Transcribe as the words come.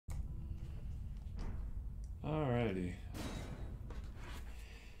Alrighty.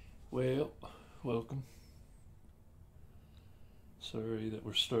 Well, welcome. Sorry that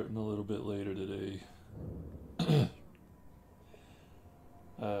we're starting a little bit later today.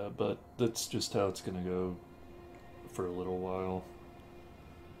 But that's just how it's gonna go for a little while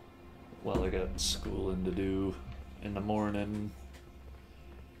I got schooling to do in the morning.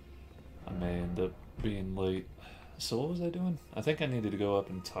 I may end up being late. So what was I doing? I think I needed to go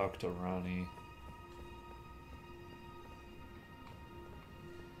up and talk to Ronnie.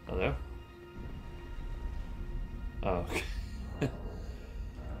 Hello? Oh, okay.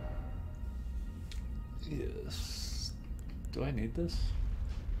 Yes. Do I need this?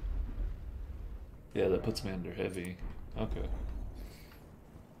 Yeah, that puts me under heavy. Okay.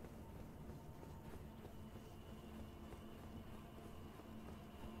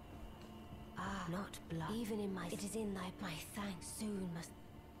 Not blood. Even in my... It is in thy... My thanks soon must...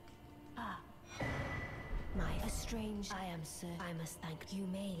 My strange... I am sir. I must thank you.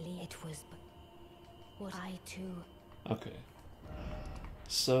 May leave. It was... But what I too... Okay.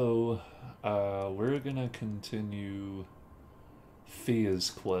 So, we're gonna continue Fia's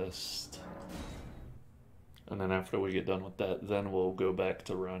quest. And then after we get done with that, then we'll go back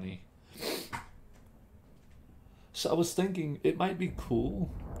to Ronnie. So I was thinking it might be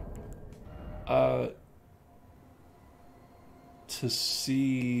cool to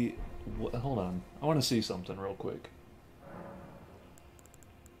see hold on, I want to see something real quick.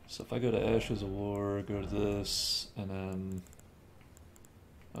 So if I go to Ashes of War, go to this, and then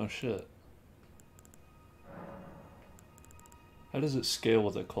oh shit, how does it scale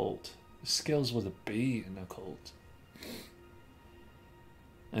with a cult? It scales with a B in a cult.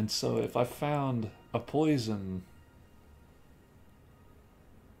 And so if I found a poison,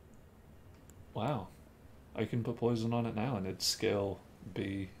 wow, I can put poison on it now and it'd scale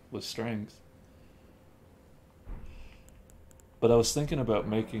B with strength. But I was thinking about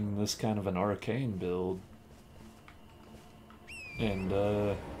making this kind of an arcane build. And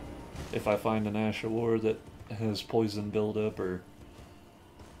if I find an Ash of War that has poison buildup or,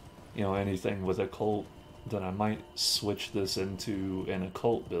 you know, anything with occult, then I might switch this into an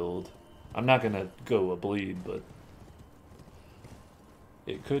occult build. I'm not gonna go a bleed, but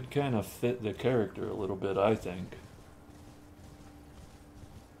it could kind of fit the character a little bit, I think.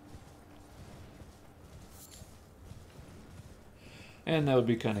 And that would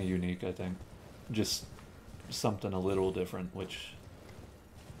be kind of unique, I think. Just something a little different, which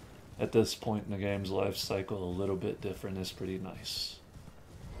at this point in the game's life cycle, a little bit different is pretty nice.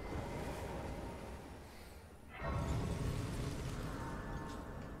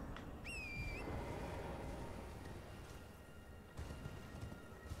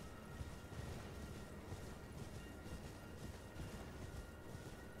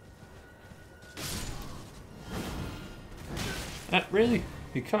 Ah, really?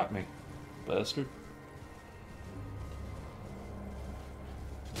 He caught me, bastard.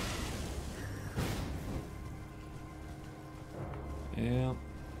 Yeah,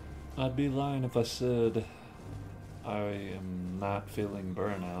 I'd be lying if I said I am not feeling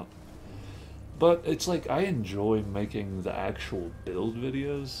burnout. But it's like I enjoy making the actual build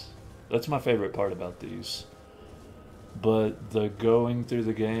videos. That's my favorite part about these. But the going through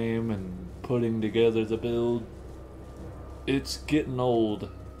the game and putting together the build, it's getting old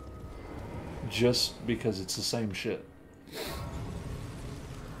just because it's the same shit.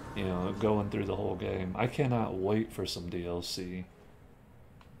 You know, going through the whole game. I cannot wait for some DLC.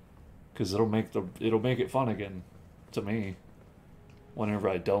 Cause it'll make it fun again to me. Whenever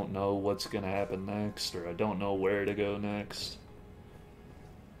I don't know what's gonna happen next or I don't know where to go next.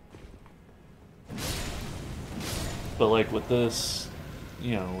 But like with this,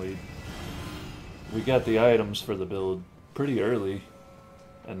 you know, we got the items for the build pretty early,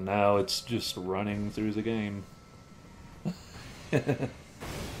 and now it's just running through the game.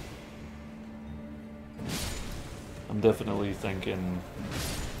 I'm definitely thinking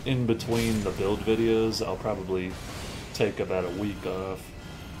in between the build videos I'll probably take about a week off.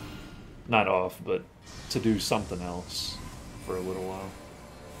 Not off, but to do something else for a little while.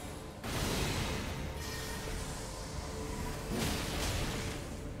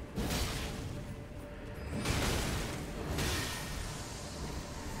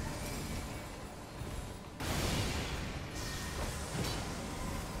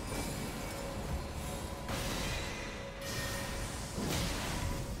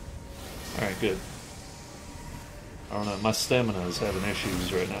 Alright, good. I don't know, my stamina is having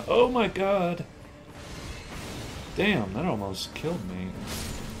issues right now. Oh my god! Damn, that almost killed me.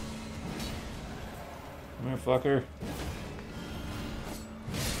 Come here, fucker.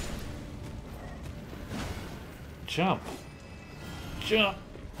 Jump. Jump.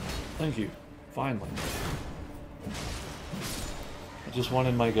 Thank you. Finally. I just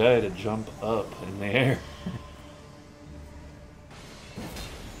wanted my guy to jump up in the air.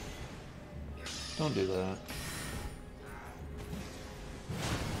 Don't do that.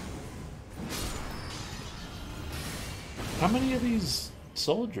 How many of these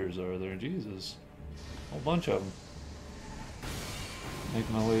soldiers are there? Jesus. A whole bunch of them. Make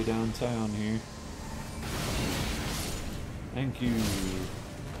my way downtown here. Thank you.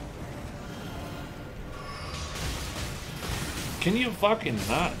 Can you fucking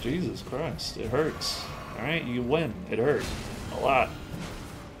not? Jesus Christ. It hurts. Alright, you win. It hurt. A lot.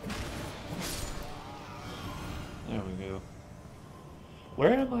 There we go.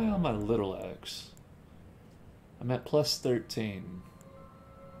 Where am I on my little axe? I'm at plus 13.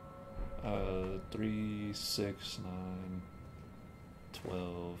 3, 6, 9,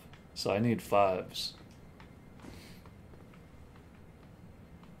 12. So I need 5s.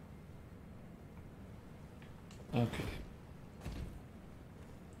 Okay.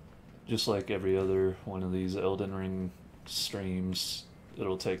 Just like every other one of these Elden Ring streams,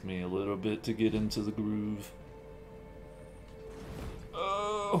 it'll take me a little bit to get into the groove.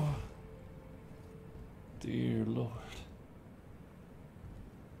 Oh! Dear Lord.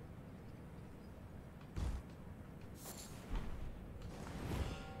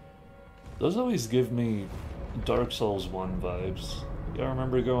 Those always give me Dark Souls 1 vibes. Y'all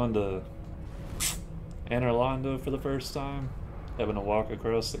remember going to Anor Londo for the first time? Having to walk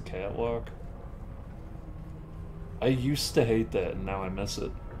across the catwalk? I used to hate that and now I miss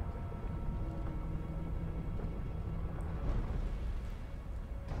it.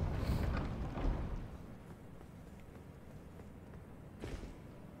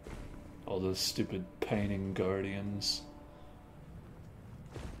 All those stupid painting guardians.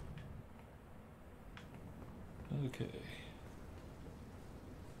 Okay.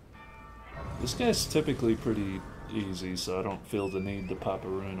 This guy's typically pretty easy, so I don't feel the need to pop a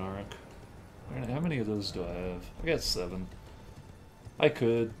rune arc. How many of those do I have? I got 7. I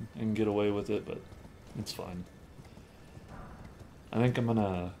could and get away with it, but it's fine. I think I'm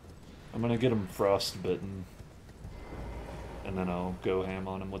gonna get him frostbitten, and then I'll go ham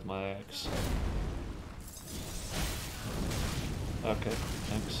on him with my axe. Okay,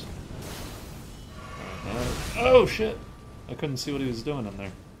 thanks. Oh shit! I couldn't see what he was doing in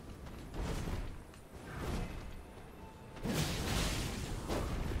there.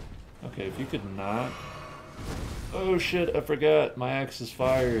 Okay, if you could not... Oh shit, I forgot. My axe is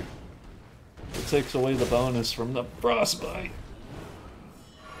fire. It takes away the bonus from the frostbite.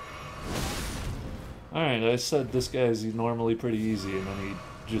 Alright, I said this guy's normally pretty easy and then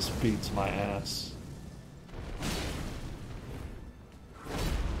he just beats my ass.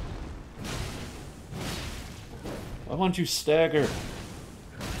 Why won't you stagger?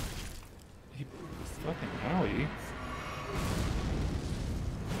 He fucking owie.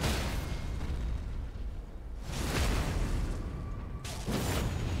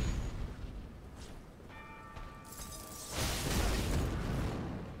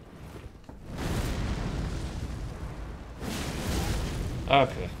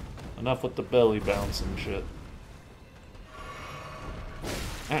 Okay, enough with the belly bouncing shit.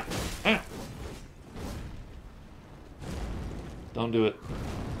 Ow, ow. Don't do it.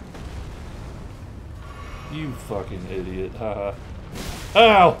 You fucking idiot, haha.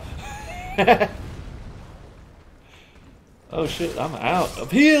 Ow! Oh shit, I'm out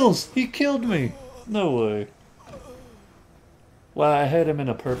of heals! He killed me! No way. Well, I had him in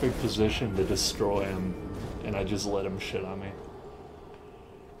a perfect position to destroy him, and I just let him shit on me.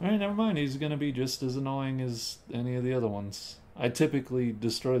 Alright, never mind. He's gonna be just as annoying as any of the other ones. I typically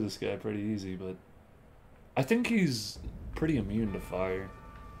destroy this guy pretty easy, but I think he's pretty immune to fire.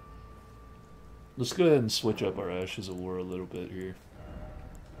 Let's go ahead and switch up our Ashes of War a little bit here.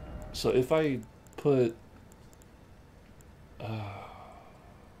 So if I put...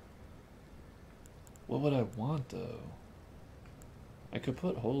 what would I want, though? I could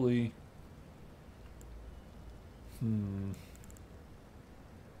put Holy...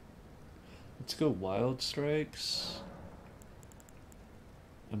 Let's go Wild Strikes.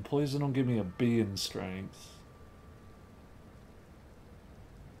 And Poison will give me a B in Strength.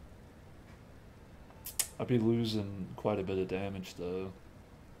 I'd be losing quite a bit of damage, though.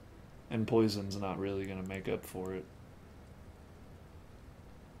 And Poison's not really going to make up for it.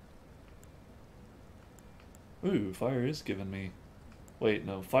 Ooh, Fire is giving me... Wait,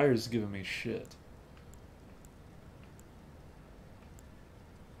 no, Fire's giving me shit.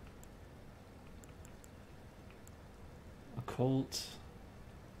 Occult.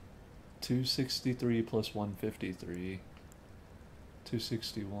 263 plus 153.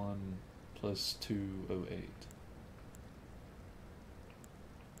 261 plus 208.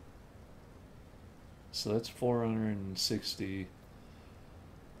 So that's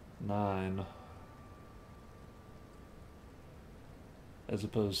 469 as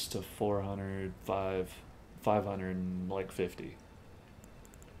opposed to 550.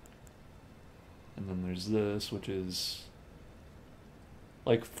 And then there's this, which is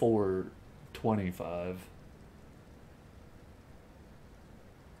like 425.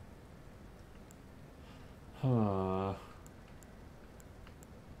 Huh.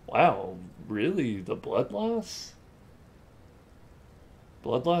 Wow, really? The blood loss?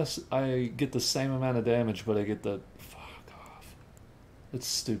 Blood loss, I get the same amount of damage, but I get the... Fuck off. It's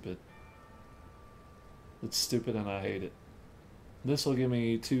stupid. It's stupid and I hate it. This will give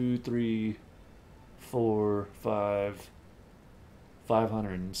me 2, 3, 4, 5,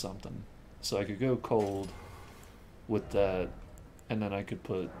 500 and something. So I could go cold with that, and then I could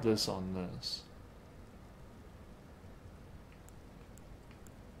put this on this.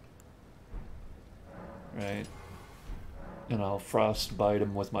 Right? And I'll frostbite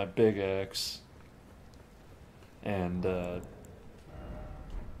him with my big axe. And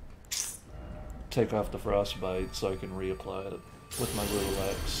take off the frostbite so I can reapply it with my little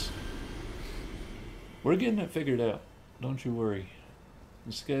axe. We're getting it figured out. Don't you worry.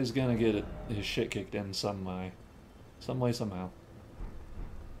 This guy's gonna get his shit kicked in some way. Some way, somehow.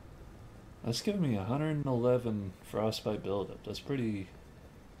 That's giving me 111 frostbite buildup. That's pretty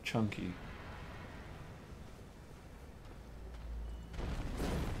chunky.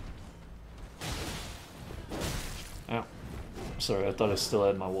 Ow. Sorry, I thought I still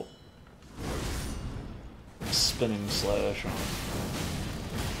had my spinning slash on.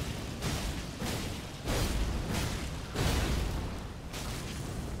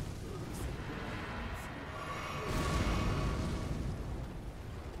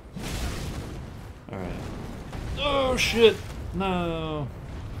 Alright. Oh shit! No!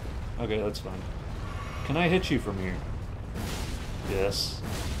 Okay, that's fine. Can I hit you from here? Yes.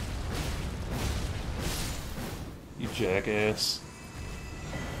 You jackass.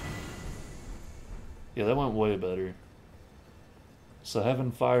 Yeah, that went way better. So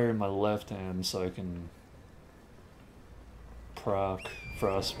having fire in my left hand so I can proc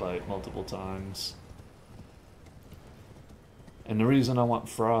frostbite multiple times. And the reason I want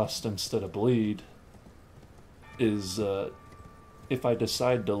frost instead of bleed is if I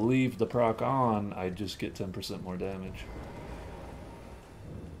decide to leave the proc on, I just get 10% more damage.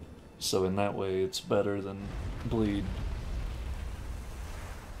 So in that way it's better than bleed.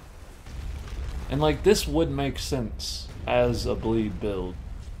 And like this would make sense as a bleed build,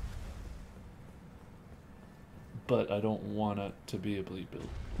 but I don't want it to be a bleed build.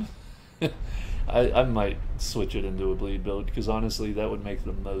 I might switch it into a bleed build because honestly that would make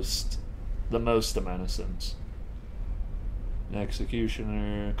the most amount of sense. An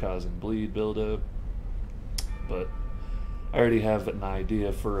executioner causing bleed buildup, but I already have an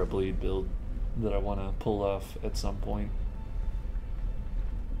idea for a bleed build that I want to pull off at some point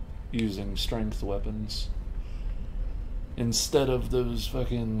using strength weapons instead of those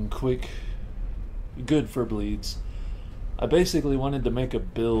fucking quick good for bleeds. I basically wanted to make a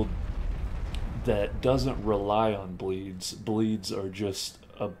build that doesn't rely on bleeds. Bleeds are just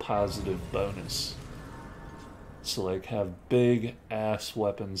a positive bonus. So like have big ass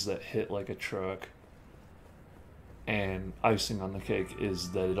weapons that hit like a truck, and icing on the cake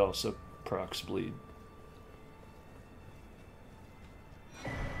is that it also procs bleed.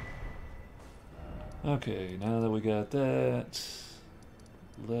 Okay, now that we got that,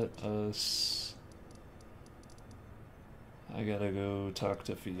 let us... I gotta go talk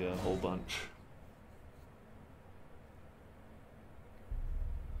to Fia a whole bunch.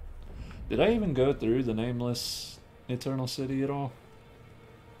 Did I even go through the nameless Eternal City at all?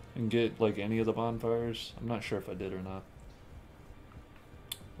 And get, like, any of the bonfires? I'm not sure if I did or not.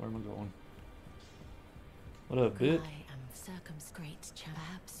 Where am I going? What up, bit? I am circumscribed,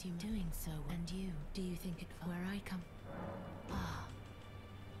 perhaps you doing so, and you, do you think it where I come? Ah.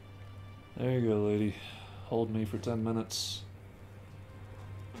 There you go, lady. Hold me for 10 minutes.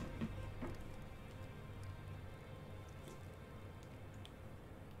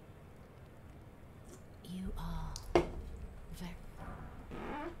 You are very...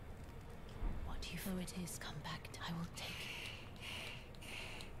 What you know it is, come back, I will take it.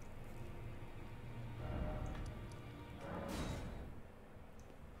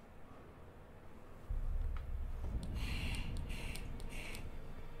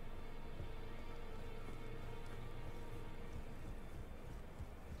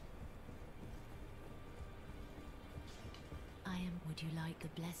 Would you like the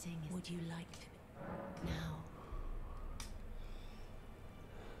blessing? Would you like to? Now.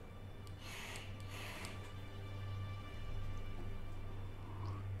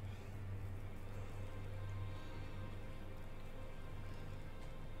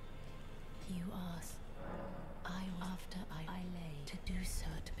 You asked. After I lay to do so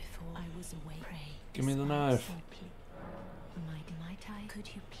before I was away. Pray. Give me the knife. Might I? Could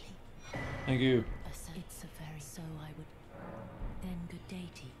you please? Thank you. It's a very so I would. Then good day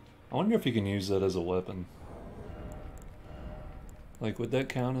to you. I wonder if you can use that as a weapon. Like, would that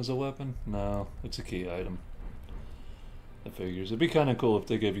count as a weapon? No, it's a key item. That figures. It'd be kind of cool if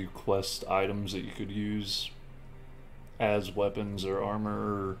they gave you quest items that you could use as weapons or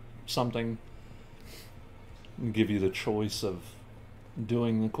armor or something. And give you the choice of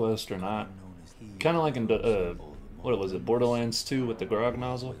doing the quest or not. Kind of like in, what was it, Borderlands 2 with the grog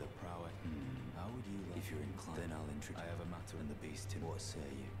nozzle?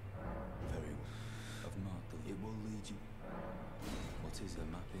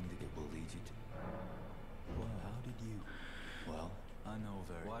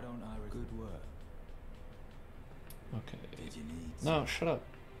 Okay. No, shut up.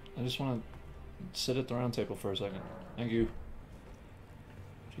 I just want to sit at the round table for a second. Thank you.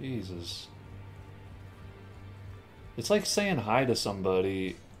 Jesus. It's like saying hi to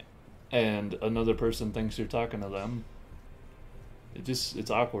somebody and another person thinks you're talking to them. It's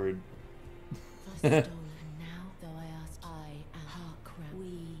awkward. Now, though I ask, I am Hark.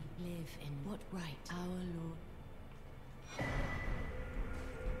 We live in what right? Our Lord.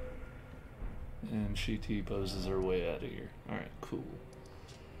 And she T-poses her way out of here. Alright, cool.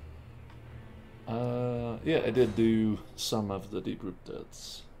 Yeah, I did do some of the deep root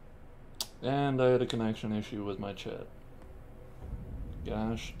deaths. And I had a connection issue with my chat.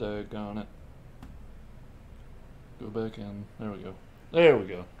 Gosh daggone it. Go back in. There we go. There we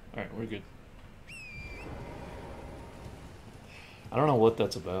go. Alright, we're good. I don't know what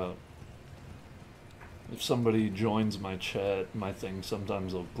that's about. If somebody joins my chat, my thing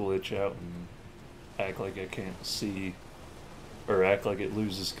sometimes will glitch out and act like I can't see, or act like it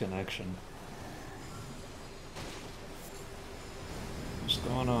loses connection. What's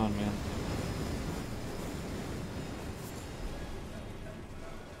going on, man?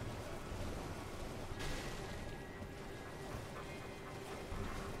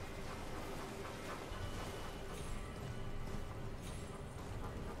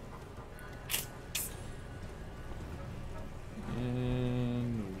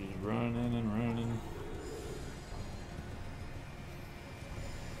 And we're just running and running.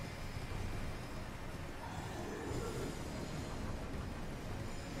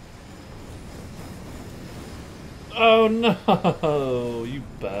 Oh no, you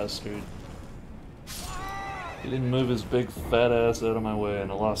bastard. He didn't move his big fat ass out of my way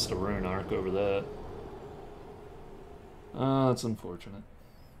and I lost a rune arc over that. Oh, that's unfortunate.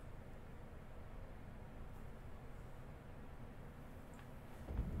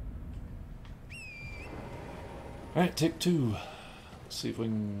 Alright, take two. Let's see if we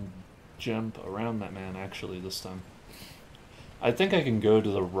can jump around that man actually this time. I think I can go to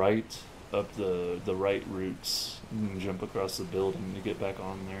the right up the right routes and jump across the building to get back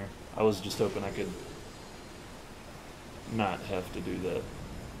on there. I was just hoping I could not have to do that.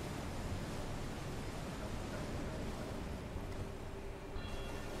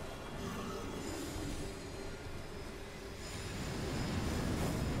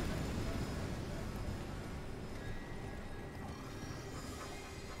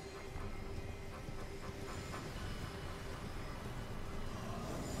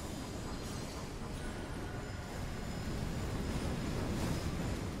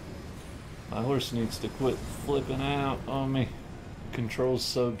 My horse needs to quit flipping out on me. Control's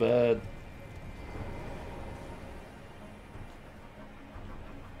so bad.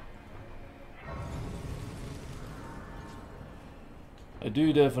 I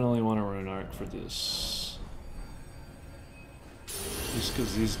do definitely want a rune arc for this. Just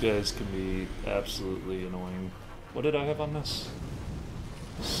because these guys can be absolutely annoying. What did I have on this?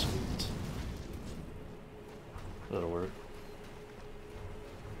 Sweet. That'll work.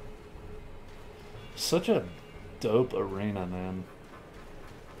 Such a dope arena, man.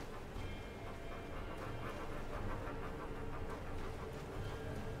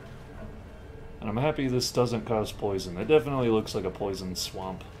 And I'm happy this doesn't cause poison. It definitely looks like a poison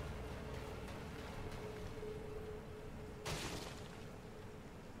swamp.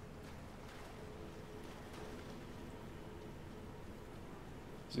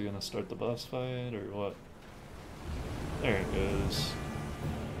 Is he gonna start the boss fight or what? There it goes.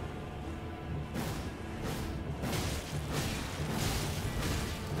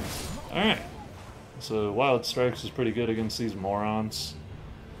 Alright. So Wild Strikes is pretty good against these morons.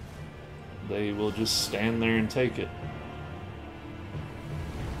 They will just stand there and take it.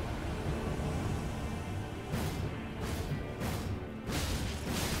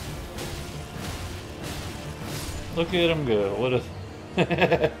 Look at him go. What a...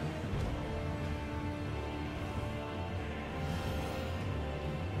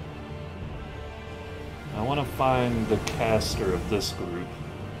 I want to find the caster of this group.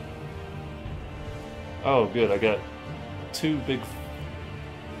 Oh, good. I got two big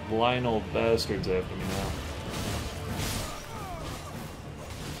blind old bastards after me now.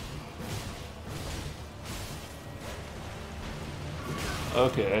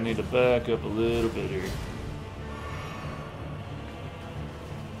 Okay, I need to back up a little bit here.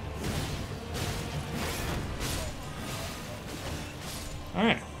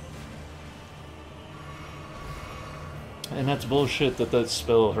 Alright. And that's bullshit that that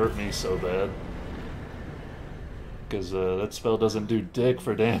spell hurt me so bad. Because that spell doesn't do dick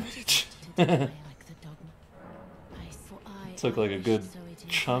for damage. Took like a good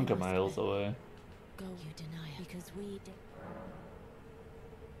chunk of my health away. Go, you deny it, because we did.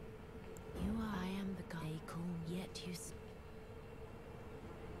 You are, I am the guy cool, yet you.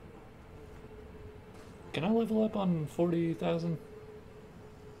 Can I level up on 40,000?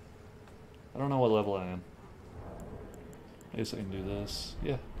 I don't know what level I am. I guess I can do this.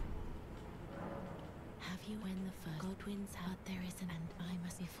 Yeah. Have you when the first God wins out there is an and I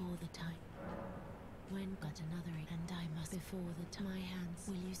must before the time. When but another and I must before the time my hands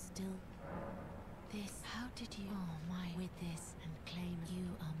will you still this how did you oh my with this and claim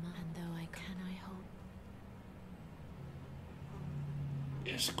you are mine and though I can I hold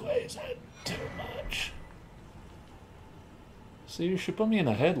You squeeze it too much. See, you should put me in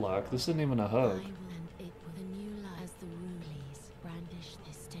a headlock. This isn't even a hug. I will and it with a new lie as the rules brandish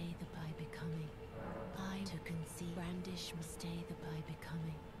this stay the by becoming. I to conceive brandish must stay the by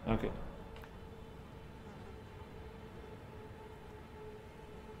becoming. Okay.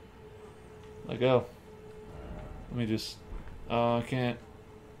 Let go. Let me just... Oh, I can't.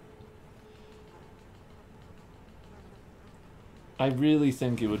 I really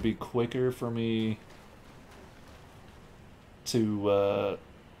think it would be quicker for me to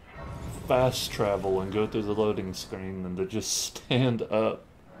fast travel and go through the loading screen than to just stand up.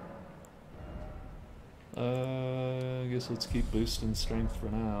 I guess let's keep boosting strength for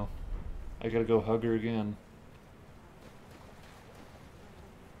now. I gotta go hug her again.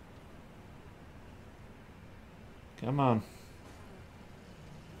 Come on.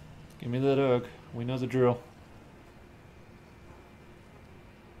 Give me that hug. We know the drill.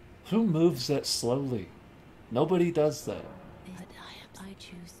 Who moves that slowly? Nobody does that. But I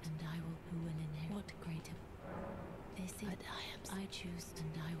choose and I will who will inherit what greater this is but I choose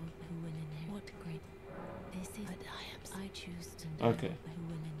and I will who will inherit what great this is but I choose and okay. I will who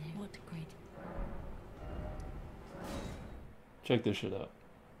will inherit what great Check this shit out.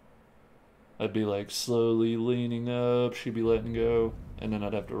 I'd be like slowly leaning up, she'd be letting go, and then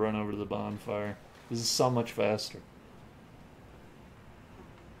I'd have to run over to the bonfire. This is so much faster.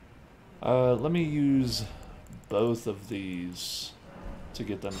 Let me use both of these to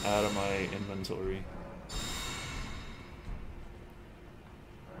get them out of my inventory.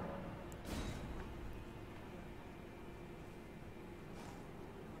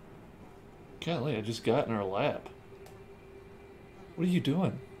 Golly, I just got in her lap. What are you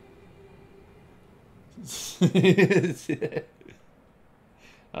doing?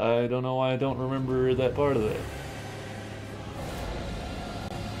 I don't know why I don't remember that part of that.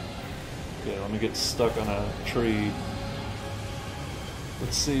 Okay, let me get stuck on a tree.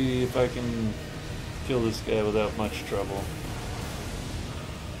 Let's see if I can kill this guy without much trouble.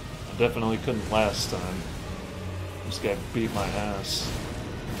 I definitely couldn't last time. This guy beat my ass.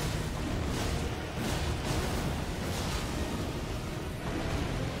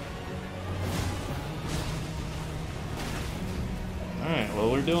 Alright,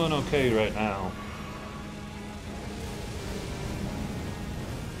 well we're doing okay right now.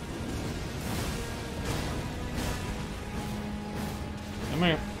 Come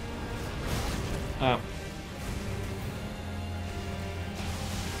here. Oh.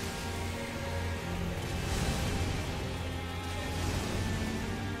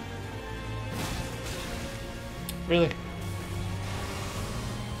 Really?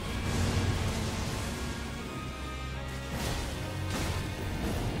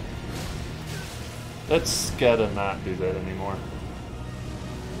 Let's gotta not do that anymore.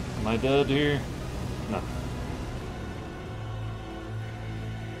 Am I dead here? No.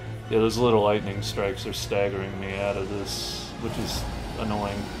 Yeah, those little lightning strikes are staggering me out of this, which is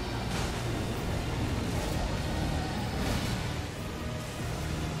annoying.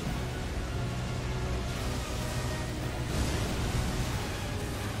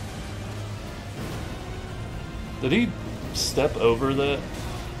 Did he step over that?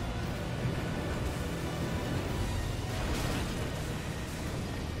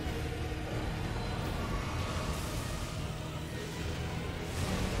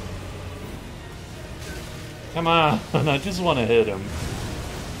 Come on, I just want to hit him.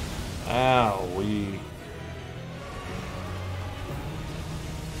 Owie.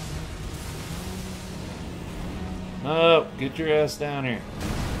 No, get your ass down here.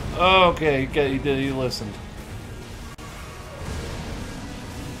 Okay, he listened.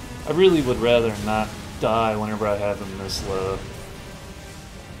 I really would rather not die whenever I have him this low.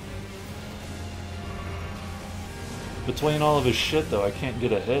 Between all of his shit, though, I can't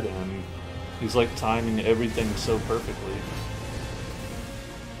get a hit in. He's like timing everything so perfectly.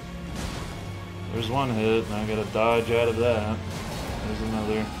 There's one hit, and I gotta dodge out of that. There's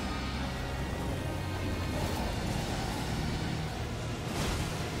another.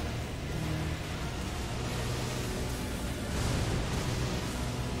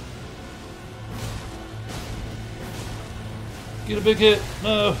 Get a big hit.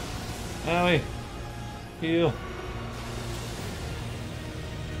 No. Owie. Heal.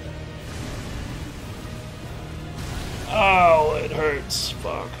 Oh, it hurts.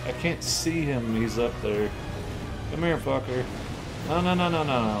 Fuck. I can't see him. He's up there. Come here, fucker. No, no, no, no,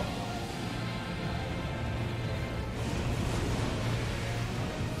 no, no.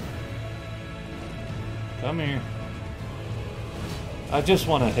 Come here. I just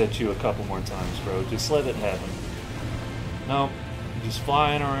want to hit you a couple more times, bro. Just let it happen. Nope. Just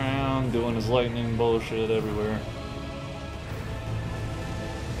flying around, doing his lightning bullshit everywhere.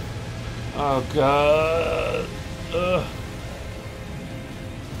 Oh, God. Ugh.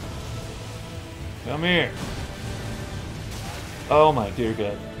 Come here. Oh my dear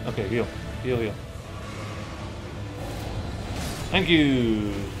God. Okay, heal. Heal, heal. Thank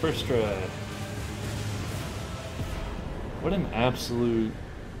you. First try. What an absolute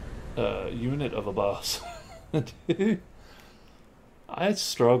unit of a boss. Dude. I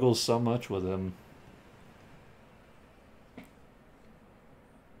struggle so much with him.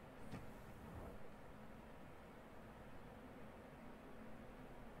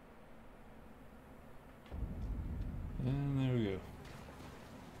 And there we go.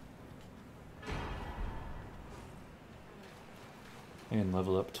 And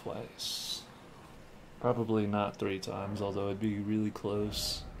level up twice. Probably not 3 times, although it'd be really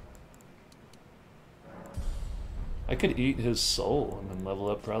close. I could eat his soul and then level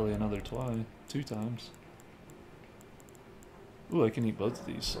up probably another 2 times. Ooh, I can eat both of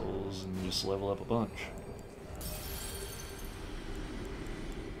these souls and just level up a bunch.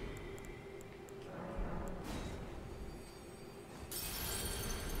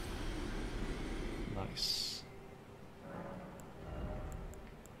 Nice.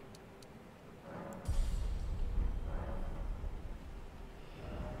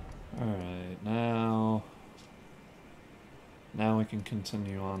 Alright, now we can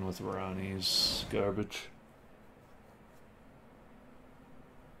continue on with Ronnie's garbage.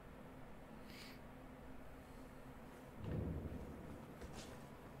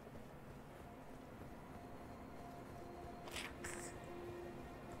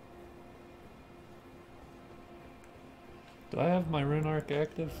 Do I have my rune arc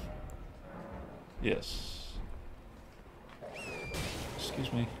active? Yes.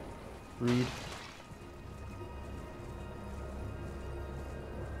 Excuse me. Rude.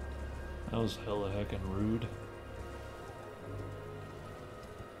 That was hella heckin' rude.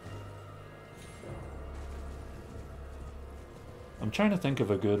 I'm trying to think of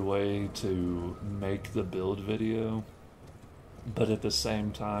a good way to make the build video, but at the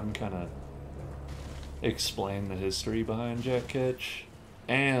same time kind of explain the history behind Jack Ketch,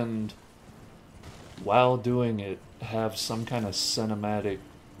 and while doing it have some kind of cinematic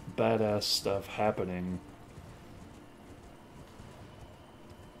badass stuff happening.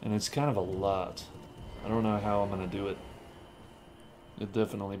 And it's kind of a lot. I don't know how I'm gonna do it. It'd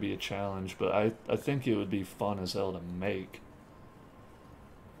definitely be a challenge, but I think it would be fun as hell to make.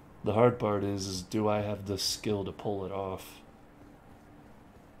 The hard part is do I have the skill to pull it off?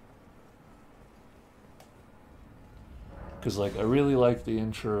 Because, like, I really like the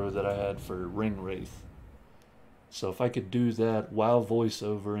intro that I had for Ring Wraith. So if I could do that while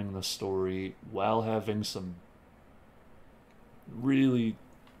voiceovering the story, while having some really,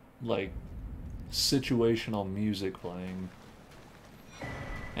 like, situational music playing,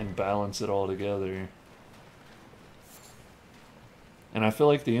 and balance it all together. And I feel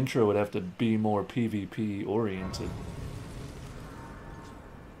like the intro would have to be more PvP oriented.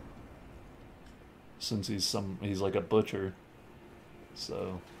 Since he's like a butcher.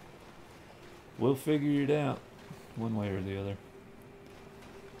 So we'll figure it out. one way or the other.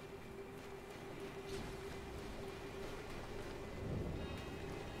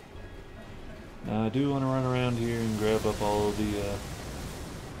 Now I do want to run around here and grab up all the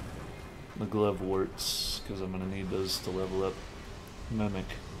glove warts, because I'm going to need those to level up Mimic.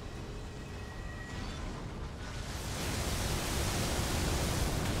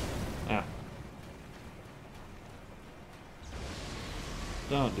 Ah.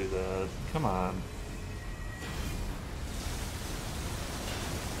 Don't do that. Come on.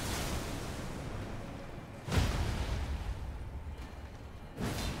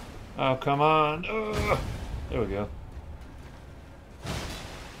 Oh, come on. Ugh. There we go.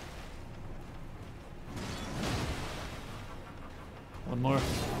 One more.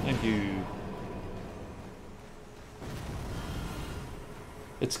 Thank you.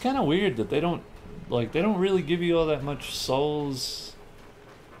 It's kind of weird that they don't really give you all that much souls,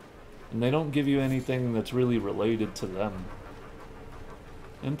 and they don't give you anything that's really related to them.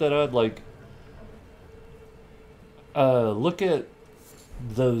 Isn't that odd? Like, look at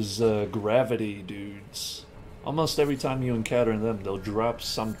those gravity dudes. Almost every time you encounter them, they'll drop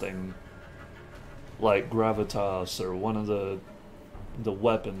something like gravitas or one of the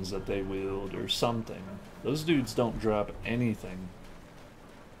weapons that they wield or something. Those dudes don't drop anything.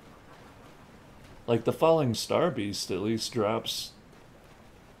 Like the Falling Star Beast at least drops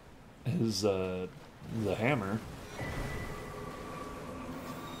his the hammer.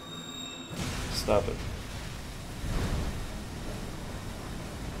 Stop it.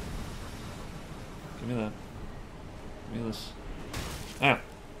 Give me that. Give me this. Ah!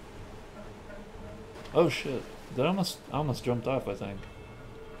 Oh shit. I almost jumped off, I think.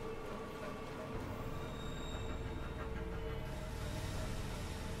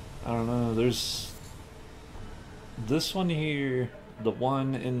 I don't know, there's this one here, the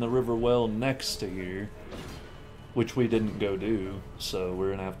one in the river well next to here, which we didn't go do, so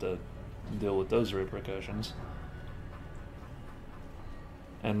we're gonna have to deal with those repercussions.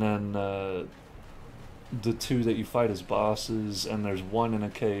 And then the two that you fight as bosses, and there's one in a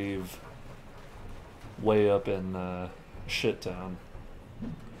cave way up in Shit Town.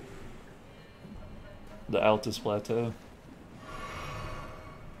 The Altus Plateau.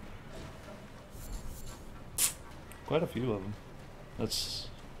 Quite a few of them. That's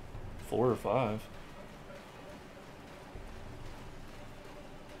 4 or 5.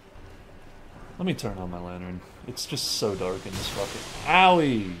 Let me turn on my lantern. It's just so dark in this fucking...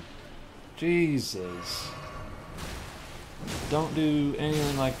 Owie! Jesus. Don't do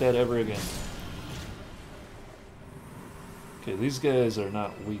anything like that ever again. Okay, these guys are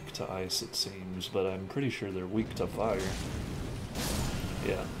not weak to ice, it seems, but I'm pretty sure they're weak to fire.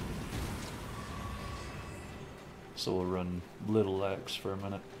 Yeah. So we'll run Little Axe for a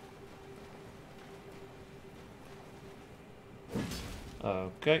minute.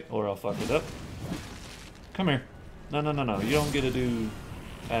 Okay, or I'll fuck it up. Come here. No, no, no, no. You don't get to do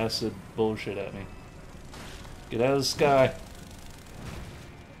acid bullshit at me. Get out of the sky.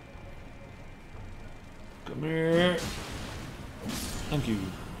 Come here. Thank you.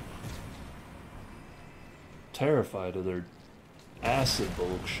 Terrified of their acid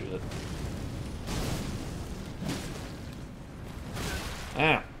bullshit.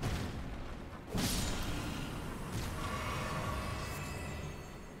 Ah.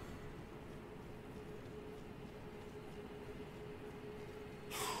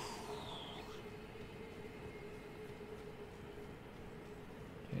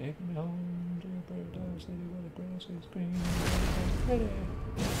 Take me home to a paradise city where the grass is green and pretty.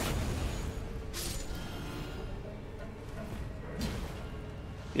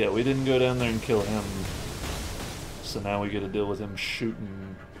 Yeah, we didn't go down there and kill him. So now we get to deal with him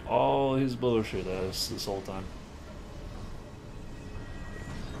shooting all his bullshit at us this whole time.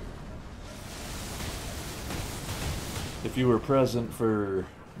 If you were present for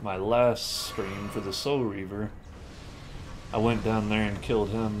my last stream for the Soul Reaver, I went down there and killed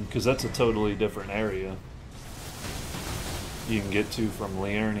him, because that's a totally different area you can get to from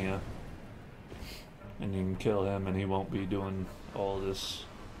Liurnia. And you can kill him and he won't be doing all this.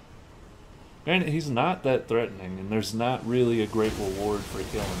 And he's not that threatening, and there's not really a great reward for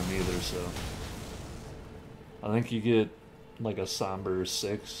killing him either, so... I think you get like a Somber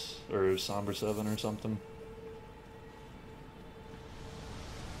 6 or a Somber 7 or something.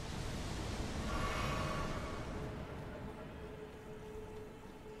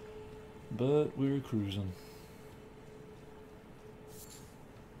 But we're cruising.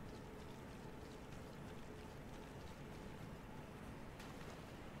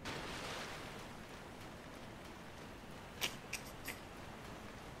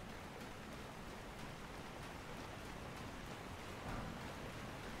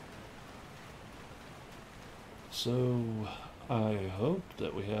 So, I hope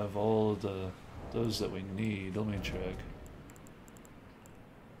that we have all of those that we need. Let me check.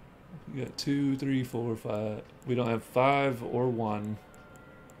 We got 2, 3, 4, 5. We don't have 5 or 1.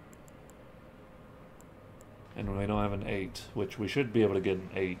 And we don't have an 8, which we should be able to get an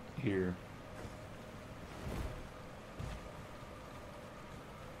 8 here.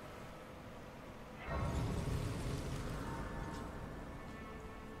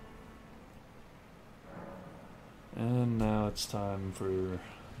 And now it's time for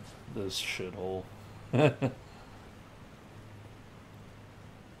this shithole. Come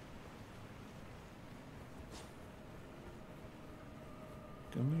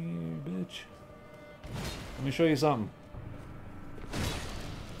here, bitch. Let me show you something.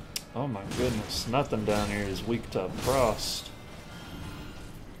 Oh my goodness, nothing down here is weak to frost.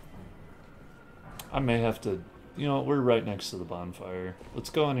 I may have to, you know, we're right next to the bonfire. Let's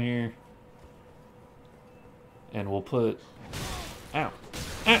go in here. And we'll put, ow.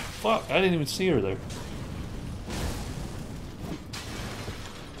 Ah, fuck, I didn't even see her there.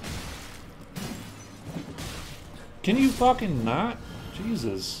 Can you fucking not?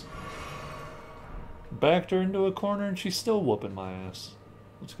 Jesus. Backed her into a corner and she's still whooping my ass.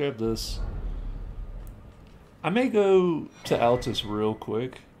 Let's grab this. I may go to Altus real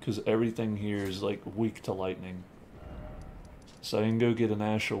quick, because everything here is like weak to lightning. So I can go get an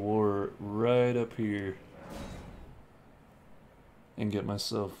Ash of War right up here. And get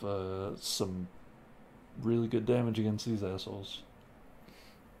myself some really good damage against these assholes.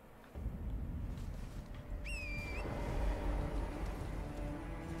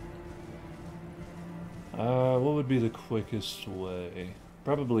 What would be the quickest way?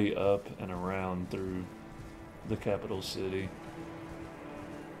 Probably up and around through the capital city.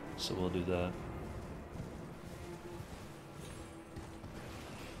 So we'll do that.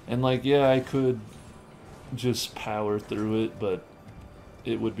 And like, yeah, I could just power through it, but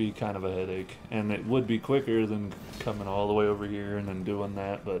it would be kind of a headache. And it would be quicker than coming all the way over here and then doing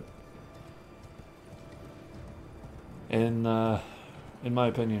that, but in my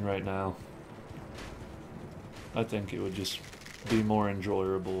opinion right now, I think it would just be more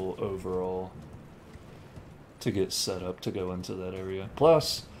enjoyable overall to get set up to go into that area.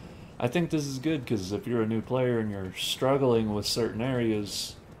 Plus, I think this is good because if you're a new player and you're struggling with certain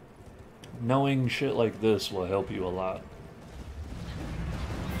areas, knowing shit like this will help you a lot.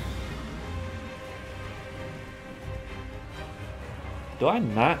 Do I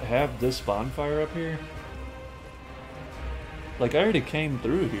not have this bonfire up here? Like, I already came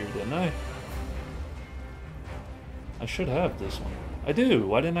through here, didn't I? I should have this one. I do!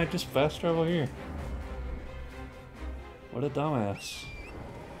 Why didn't I just fast travel here? What a dumbass.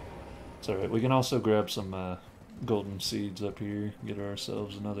 It's alright, we can also grab some golden seeds up here, get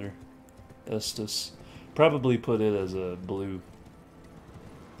ourselves another Estus. Probably put it as a blue.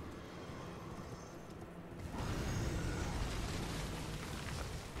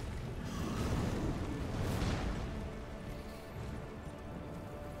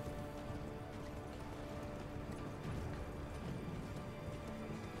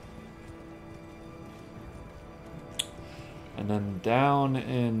 And then down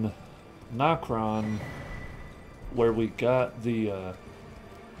in Nokron, where we got the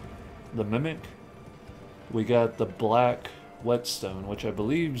Mimic, we got the black whetstone, which I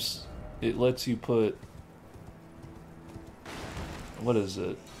believe's it lets you put, what is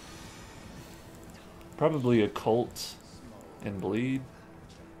it? Probably occult and bleed.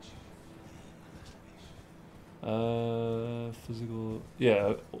 Physical,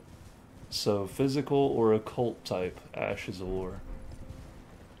 yeah. So, physical or occult type Ashes of War.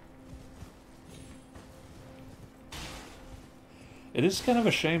 It is kind of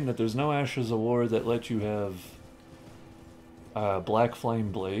a shame that there's no Ashes of War that let you have Black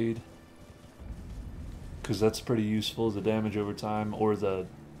Flame Blade. Because that's pretty useful, the damage over time, or the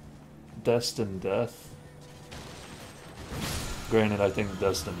Destined Death. Granted, I think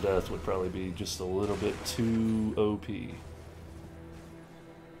Destined Death would probably be just a little bit too OP.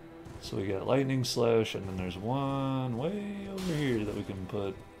 So we got Lightning Slash, and then there's one way over here that we can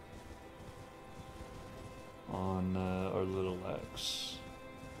put on our little axe.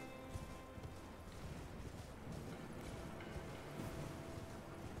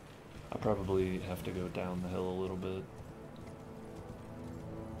 I probably have to go down the hill a little bit.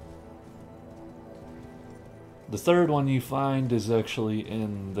 The third one you find is actually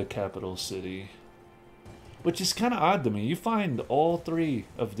in the capital city. Which is kind of odd to me. You find all three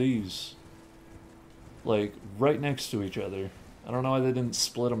of these, like, right next to each other. I don't know why they didn't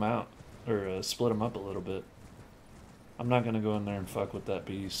split them out, or split them up a little bit. I'm not going to go in there and fuck with that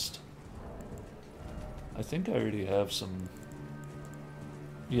beast. I think I already have some...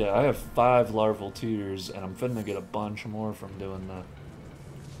 Yeah, I have 5 larval tears, and I'm finna get a bunch more from doing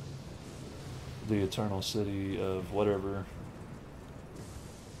the Eternal City of whatever.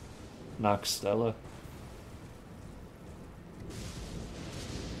 Noxtella.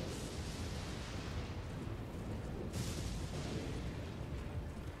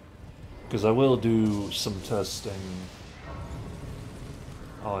 Because I will do some testing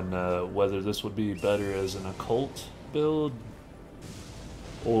on whether this would be better as an occult build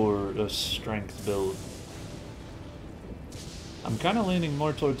or a strength build. I'm kind of leaning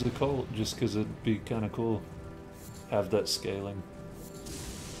more towards occult just because it'd be kind of cool. Have that scaling.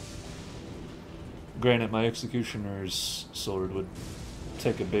 Granted, my Executioner's sword would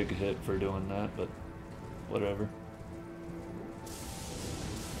take a big hit for doing that, but whatever.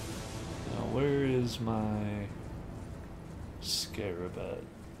 Now, where is my Scarab at?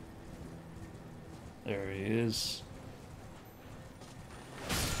 There he is.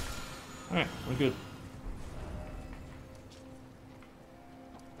 Alright, we're good.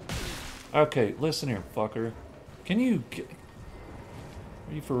 Okay, listen here, fucker. Can you get...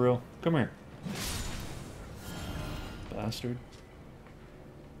 Are you for real? Come here. Bastard.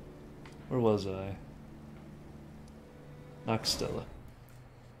 Where was I? Noxtella.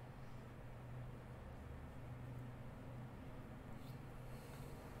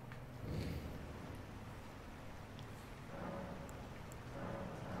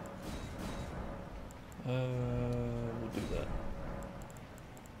 We'll do that.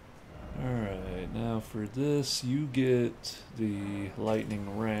 Alright, now for this, you get the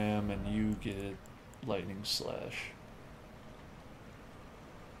Lightning Ram and you get Lightning Slash.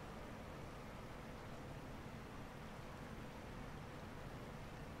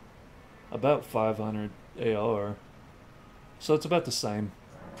 About 500 AR. So it's about the same.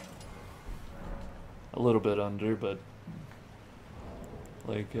 A little bit under, but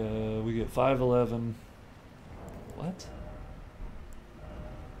like we get 511. What?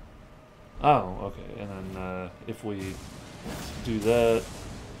 Oh, okay. And then if we do that,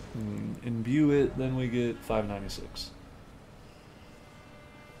 imbue it, then we get 596.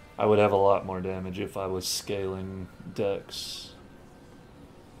 I would have a lot more damage if I was scaling dex.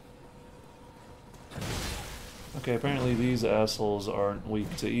 Okay, apparently these assholes aren't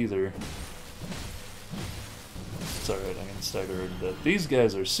weak to either. It's alright, I can stagger that. These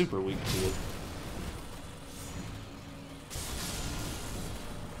guys are super weak to it.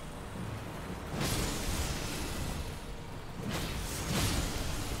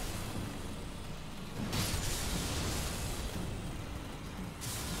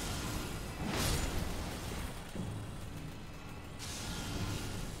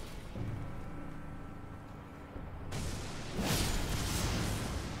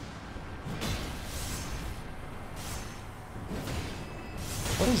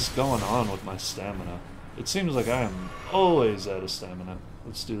 What is going on with my stamina? It seems like I am always out of stamina.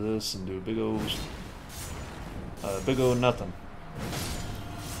 Let's do this and do a big old nothing.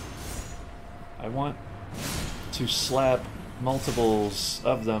 I want to slap multiples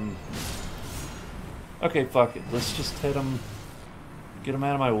of them. Okay, fuck it. Let's just hit them. Get them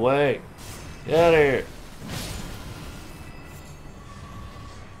out of my way. Get out of here.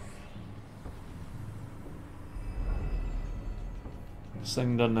 This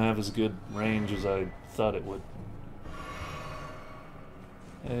thing doesn't have as good range as I thought it would.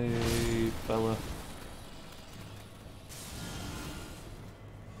 Hey, fella.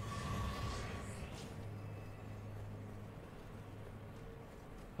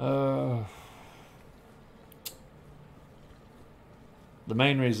 The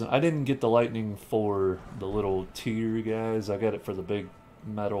main reason I didn't get the lightning for the little tier guys, I got it for the big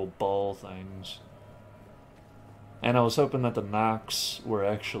metal ball things. And I was hoping that the Nox were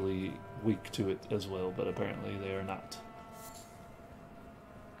actually weak to it as well, but apparently they are not.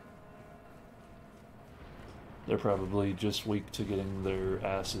 They're probably just weak to getting their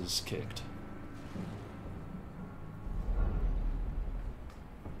asses kicked.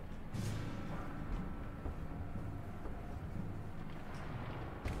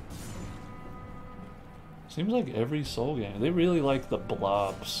 Seems like every Soul game, they really like the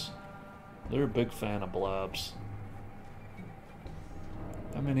blobs. They're a big fan of blobs.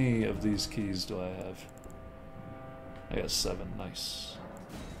 How many of these keys do I have? I got 7, nice.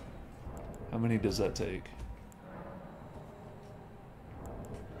 How many does that take?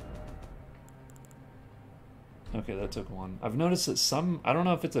 Okay, that took 1. I've noticed that some, I don't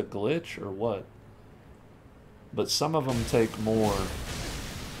know if it's a glitch or what, but some of them take more.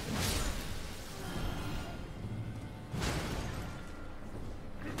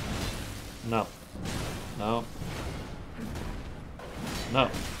 No. No.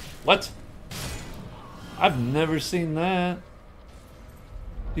 No. What? I've never seen that.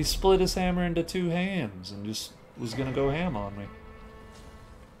 He split his hammer into 2 hands and just was gonna go ham on me.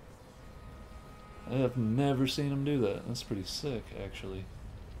 I've never seen him do that. That's pretty sick, actually.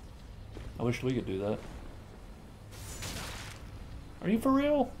 I wish we could do that. Are you for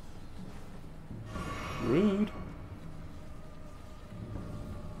real? Rude.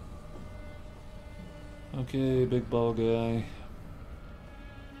 Okay, big ball guy.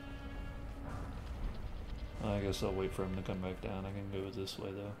 I guess I'll wait for him to come back down. I can go this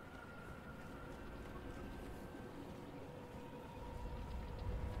way though.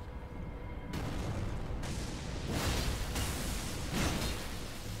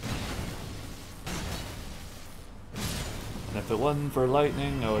 And if it wasn't for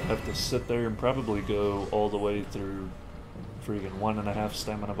lightning, I would have to sit there and probably go all the way through freaking 1.5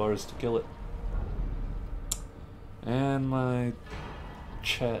 stamina bars to kill it. And my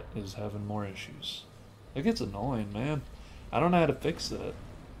chat is having more issues. It gets annoying, man. I don't know how to fix that.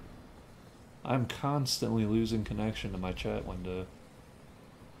 I'm constantly losing connection to my chat window.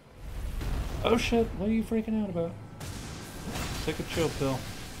 Oh shit, what are you freaking out about? Take a chill pill.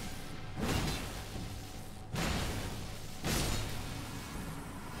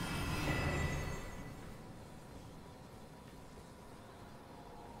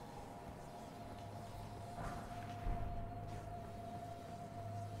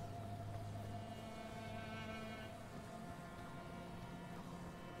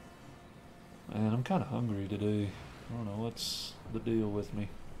 Man, I'm kind of hungry today. I don't know what's the deal with me.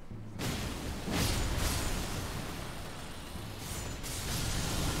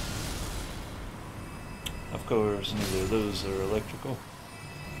 Of course, neither of those are electrical.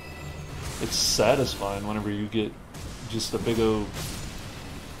 It's satisfying whenever you get just a big old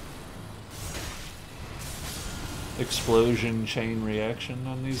explosion chain reaction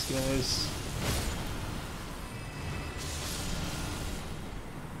on these guys.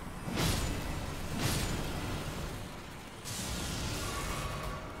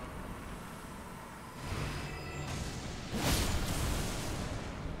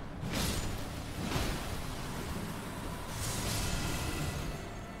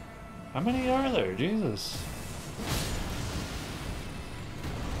 How many are there? Jesus.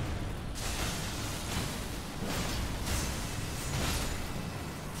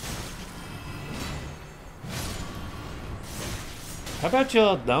 How about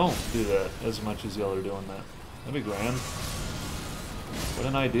y'all don't do that as much as y'all are doing that? That'd be grand. What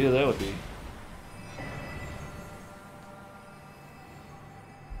an idea that would be.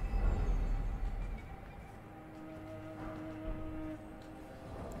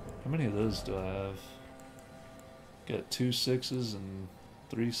 How many of those do I have? Got 2 6s and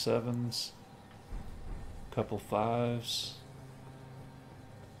 3 7s. Couple 5s.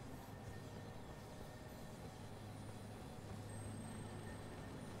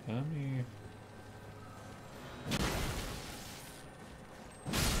 How many?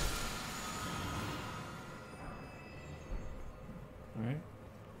 Alright.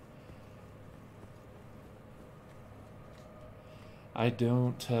 I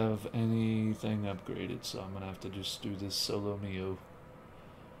don't have anything upgraded, so I'm gonna have to just do this solo mio.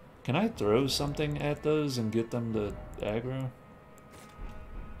 Can I throw something at those and get them to aggro?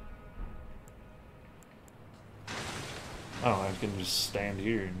 Oh, I can just stand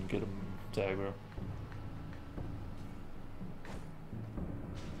here and get them to aggro.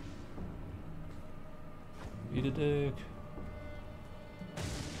 Eat a dick.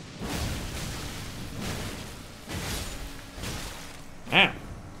 Ah!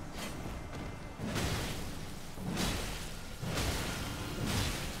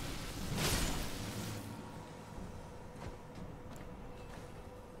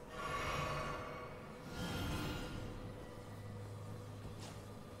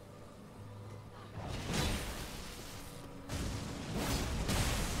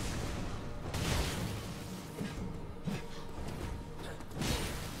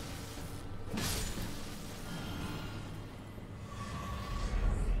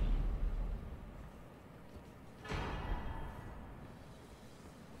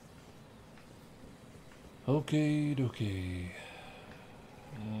 Okay, dokie.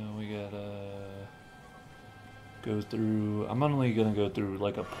 We gotta go through. I'm only gonna go through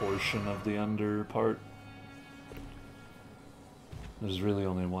like a portion of the under part. There's really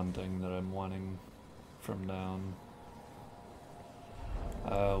only one thing that I'm wanting from down.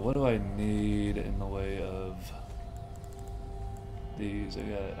 What do I need in the way of these?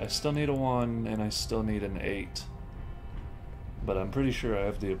 I still need a 1 and I still need an 8. But I'm pretty sure I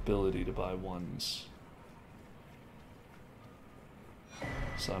have the ability to buy 1s.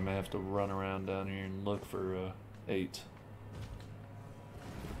 So I may have to run around down here and look for 8.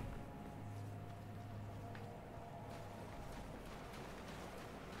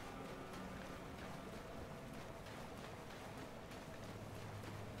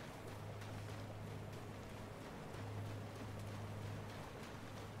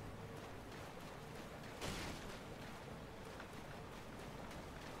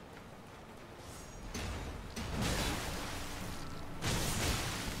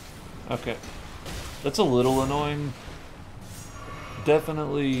 Okay. That's a little annoying.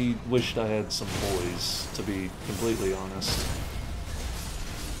 Definitely wished I had some poise, to be completely honest.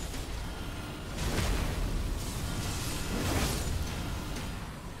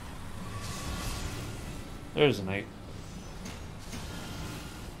 There's an 8.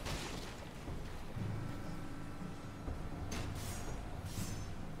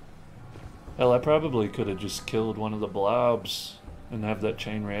 Hell, I probably could have just killed one of the blobs and have that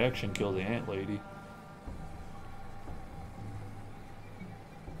chain reaction kill the ant lady.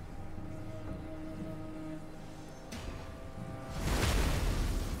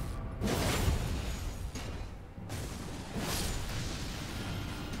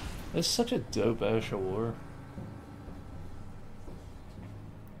 It's such a dope Ash of War.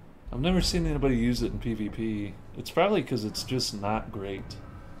 I've never seen anybody use it in PvP. It's probably because it's just not great.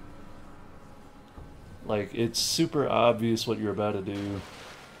 Like, it's super obvious what you're about to do.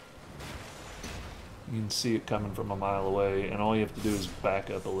 You can see it coming from a mile away, and all you have to do is back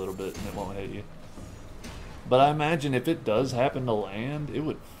up a little bit and it won't hit you. But I imagine if it does happen to land, it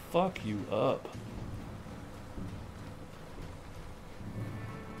would fuck you up.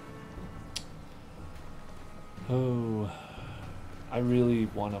 Oh, I really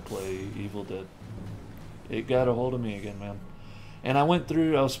want to play Evil Dead. It got a hold of me again, man. And I went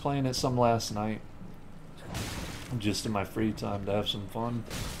through, I was playing it some last night, just in my free time to have some fun.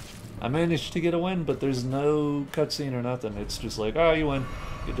 I managed to get a win, but there's no cutscene or nothing. It's just like, oh, you win.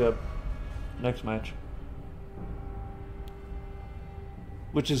 Good job. Next match.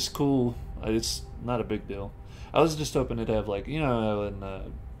 Which is cool. It's not a big deal. I was just hoping it'd have, like, you know,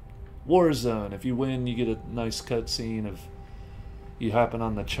 in Warzone, if you win, you get a nice cutscene of you hopping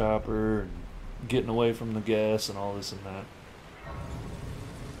on the chopper and getting away from the gas and all this and that.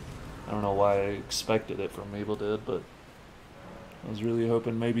 I don't know why I expected it from Evil Dead, but I was really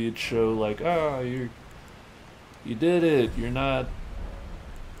hoping maybe it'd show, like, you did it, you're not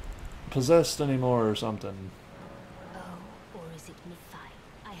possessed anymore or something. Oh, or is it Nephi?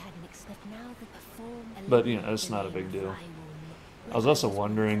 I hadn't expected now the perform. But, you know, it's not a big deal. I was also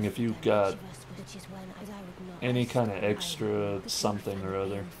wondering if you got any kind of extra something or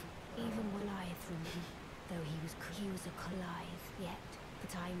other. Even Goliath from him, though he was a Goliath, yet the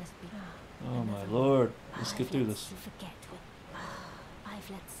time must be. Oh my lord, let's get through this. Let's forget what.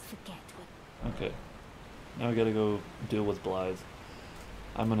 Okay, now we gotta go deal with Blythe.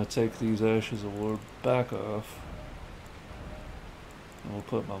 I'm gonna take these Ashes of War back off. And we'll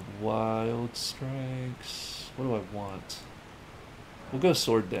put my Wild Strikes. What do I want? We'll go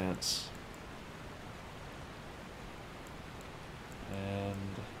Sword Dance.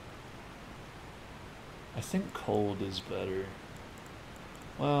 And I think Cold is better.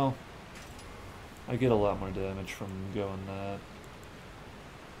 Well, I get a lot more damage from going that.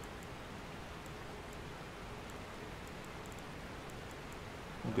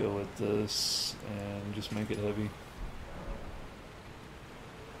 We'll go with this and just make it heavy.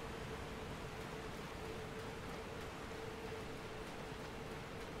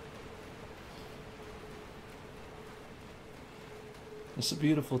 It's a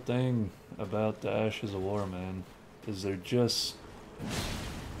beautiful thing about the Ashes of War, man, is they're just...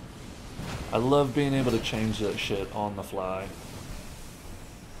 I love being able to change that shit on the fly.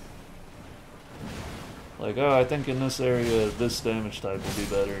 Like, oh, I think in this area this damage type will be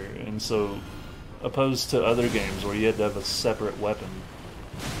better, and so opposed to other games where you had to have a separate weapon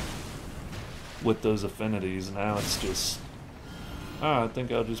with those affinities, now it's just, oh, I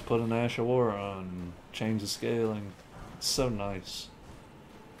think I'll just put an Ash of War on and change the scaling. It's so nice.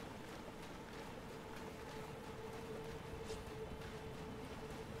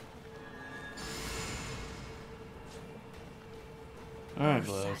 Alright,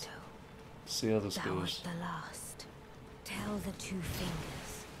 Blythe. See how this goes. The last. Tell the two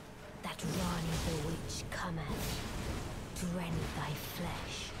fingers that Ranni the witch cometh to rend thy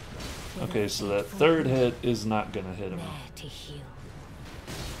flesh. Okay, so that third hit is not gonna hit him. There to heal.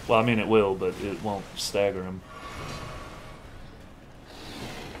 Well, I mean it will, but it won't stagger him.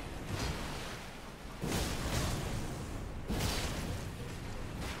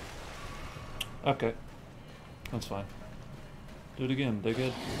 Okay, that's fine. Do it again,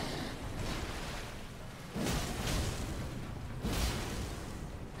 dickhead.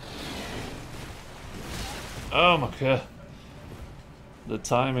 Oh my god. The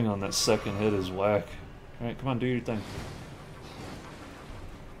timing on that second hit is whack. Alright, come on, do your thing.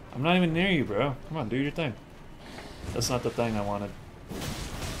 I'm not even near you, bro. Come on, do your thing. That's not the thing I wanted.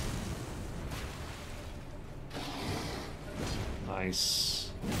 Nice.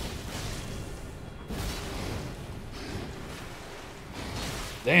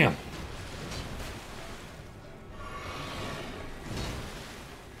 Damn.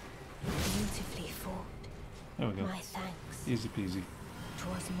 Beautifully fought. There we go. My thanks. Easy peasy. It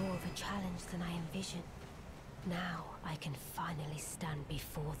was more of a challenge than I envisioned. Now I can finally stand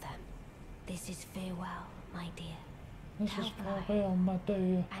before them. This is farewell, my dear. This is farewell, my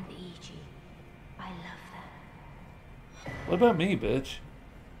dear. And E.G. I love them. What about me, bitch?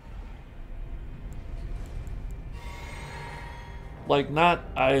 Like, not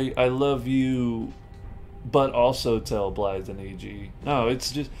I love you, but also tell Blythe and E.G. No,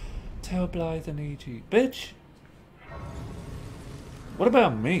 it's just tell Blythe and E.G. Bitch! What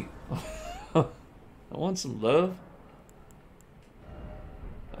about me? I want some love.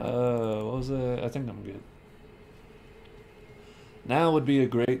 What was that? I think I'm good. Now would be a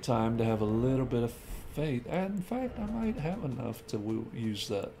great time to have a little bit of faith. And in fact, I might have enough to use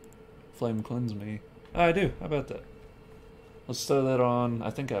that flame cleanse me. Oh, I do. How about that? Let's throw that on.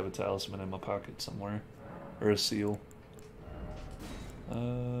 I think I have a talisman in my pocket somewhere. Or a seal.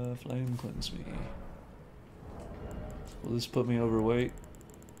 Flame cleanse me. Will this put me overweight?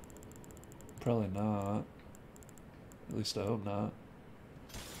 Probably not. At least I hope not.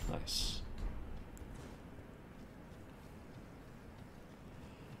 Nice.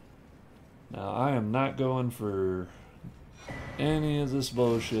 Now I am not going for any of this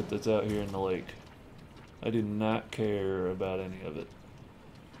bullshit that's out here in the lake. I do not care about any of it.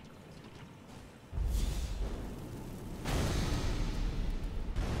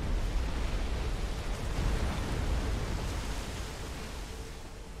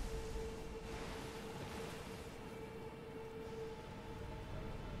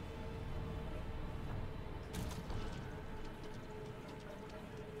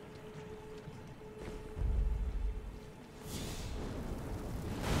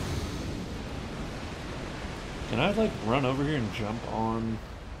 Can I, like, run over here and jump on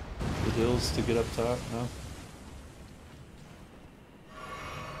the hills to get up top? No?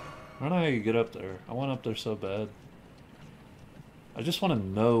 I don't know how you get up there. I want up there so bad. I just want to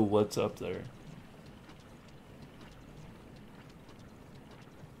know what's up there.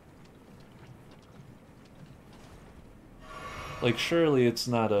 Like, surely it's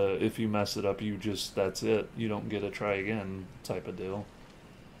not a, if you mess it up, you just, that's it. You don't get a try again type of deal.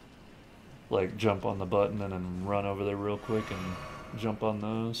 Like, jump on the button and then run over there real quick and jump on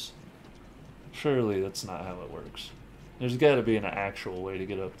those. Surely that's not how it works. There's got to be an actual way to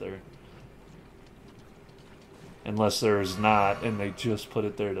get up there. Unless there is not, and they just put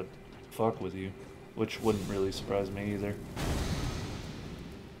it there to fuck with you. Which wouldn't really surprise me either.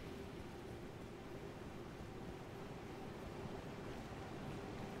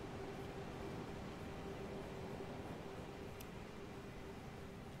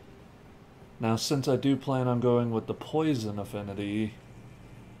 Now, since I do plan on going with the poison affinity,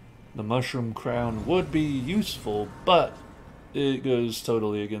 the mushroom crown would be useful, but it goes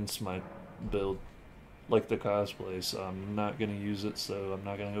totally against my build, like the cosplay, so I'm not going to use it, so I'm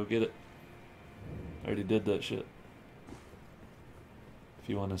not going to go get it. I already did that shit. If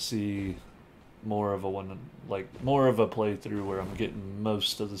you want to see more of a one, like more of a playthrough where I'm getting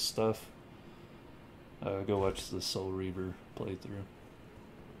most of the stuff, go watch the Soul Reaver playthrough.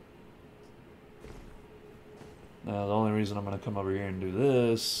 Now, the only reason I'm going to come over here and do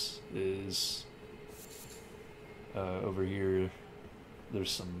this is over here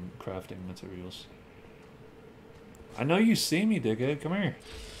there's some crafting materials. I know you see me, dickhead. Come here.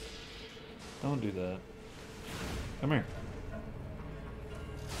 Don't do that. Come here.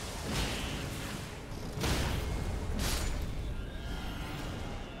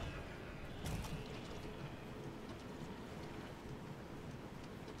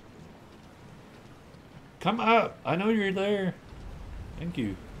 Come up! I know you're there. Thank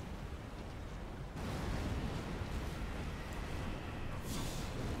you.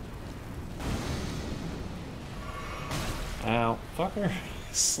 Ow. Fucker.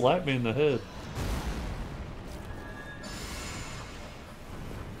 Slapped me in the head.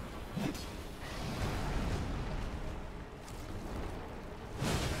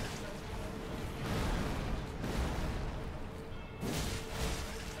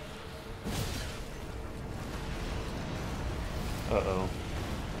 Uh-oh.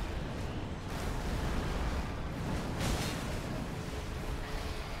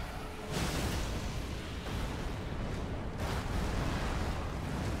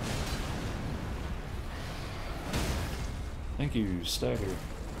 Thank you, Stagger.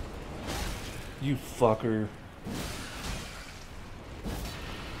 You fucker.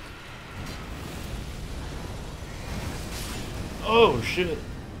 Oh, shit.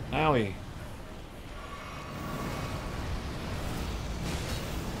 Owie.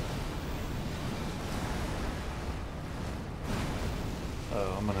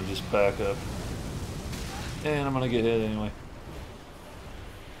 Oh, I'm gonna just back up. And I'm gonna get hit anyway.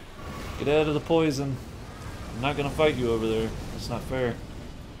 Get out of the poison. I'm not gonna fight you over there. That's not fair.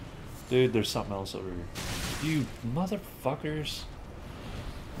 Dude, there's something else over here. You motherfuckers.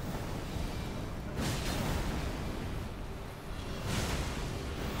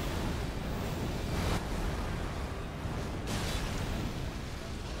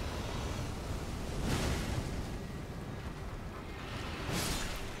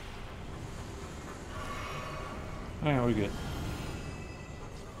 Alright, we're good.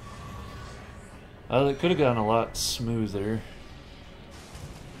 It could have gotten a lot smoother.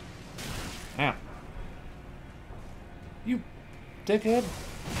 Ow. You dickhead.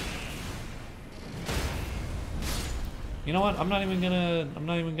 You know what? I'm not even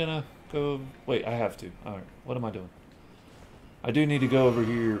gonna go. Wait, I have to. Alright, what am I doing? I do need to go over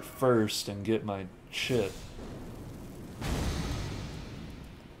here first and get my shit.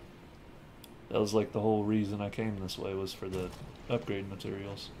 That was like the whole reason I came this way, was for the upgrade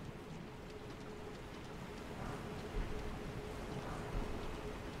materials.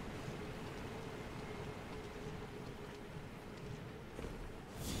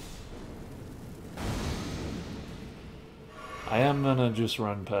 I am gonna just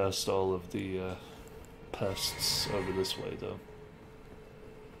run past all of the pests over this way, though.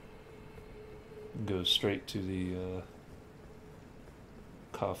 Go straight to the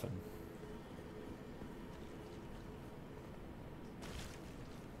coffin.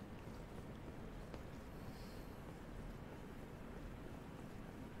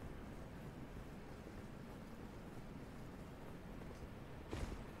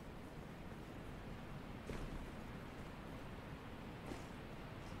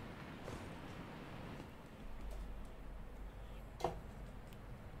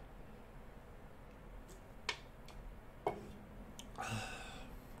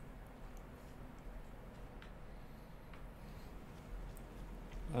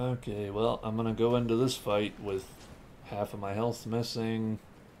 Okay, well, I'm gonna go into this fight with half of my health missing,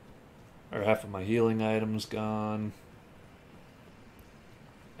 or half of my healing items gone,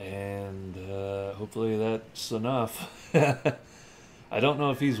 and hopefully that's enough. I don't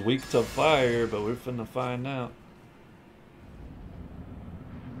know if he's weak to fire, but we're finna find out.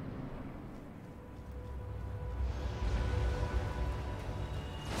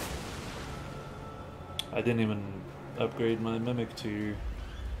 I didn't even upgrade my mimic tier.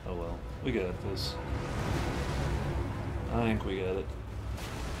 Oh well, we got this. I think we got it.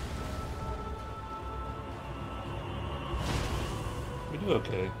 We do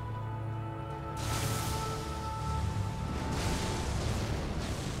okay.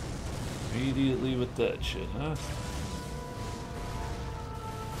 Immediately with that shit, huh?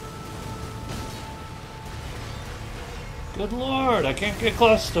 Good lord, I can't get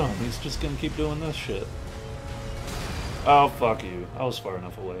close to him. He's just gonna keep doing this shit. Oh, fuck you. I was far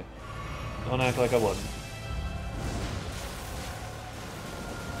enough away. Don't act like I wasn't.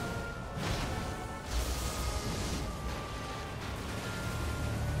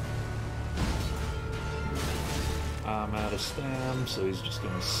 I'm out of stam, so he's just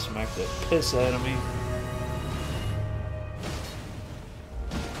gonna smack that piss out of me.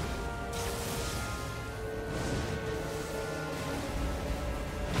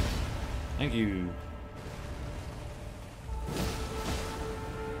 Thank you.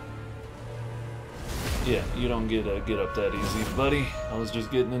 Yeah, you don't get up that easy, buddy. I was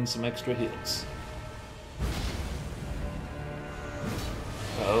just getting in some extra hits.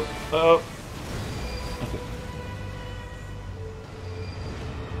 Oh, oh. Okay.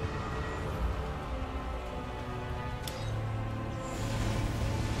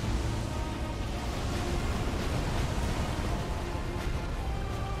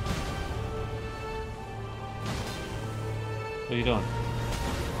 What are you doing?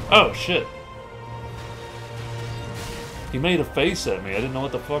 Oh, shit. He made a face at me. I didn't know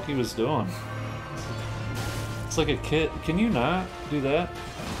what the fuck he was doing. It's like a kid. Can you not do that?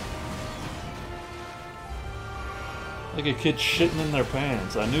 Like a kid shitting in their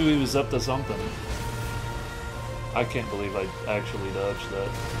pants. I knew he was up to something. I can't believe I actually dodged that.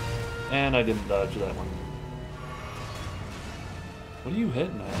 And I didn't dodge that one. What are you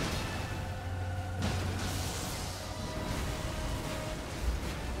hitting at?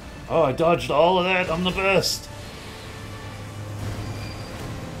 Oh, I dodged all of that. I'm the best.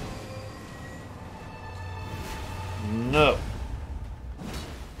 No.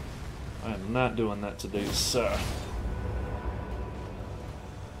 I am not doing that today, sir.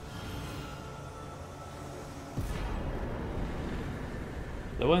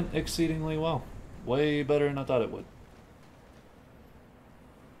 That went exceedingly well. Way better than I thought it would.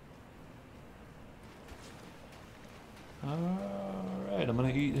 Alright, I'm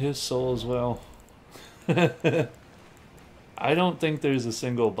gonna eat his soul as well. I don't think there's a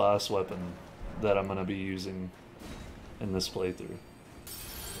single boss weapon that I'm gonna be using in this playthrough.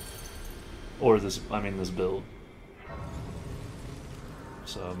 Or this build.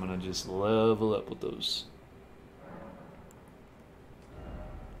 So I'm gonna just level up with those.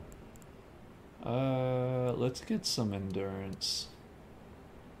 Let's get some endurance.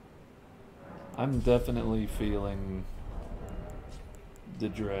 I'm definitely feeling the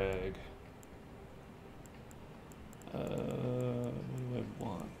drag. What do I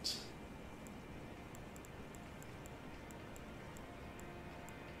want?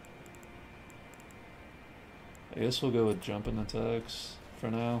 I guess we'll go with jumping attacks for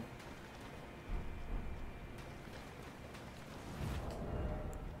now.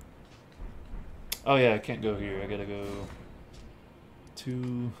 Oh yeah, I can't go here. I gotta go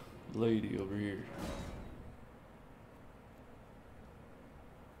to lady over here.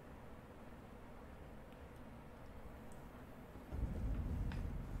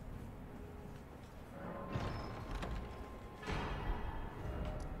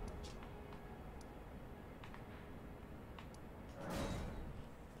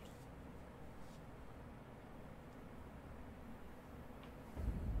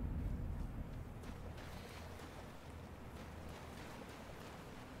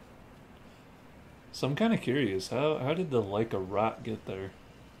 So I'm kind of curious, how did the Like a Rock get there?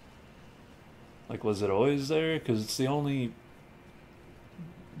 Like, was it always there? Because it's the only,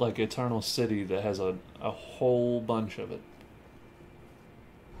 like, eternal city that has a whole bunch of it.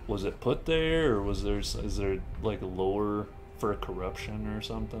 Was it put there, or is there, like, lore for corruption or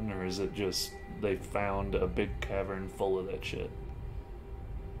something? Or is it just they found a big cavern full of that shit?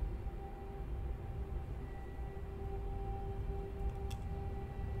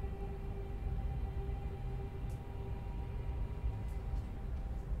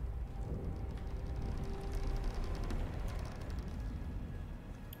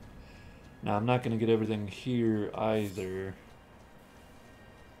 Now, I'm not going to get everything here either,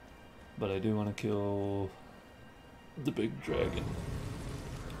 but I do want to kill the big dragon.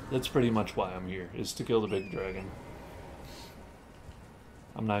 That's pretty much why I'm here, is to kill the big dragon.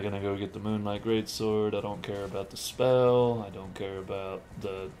 I'm not going to go get the Moonlight Greatsword. I don't care about the spell. I don't care about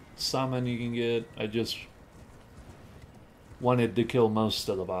the summon you can get. I just wanted to kill most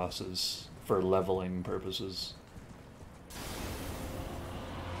of the bosses for leveling purposes.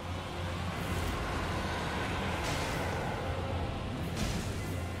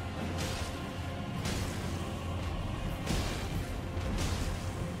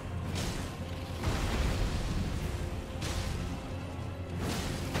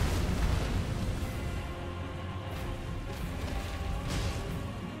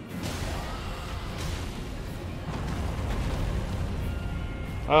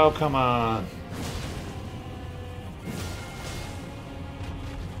 Oh, come on.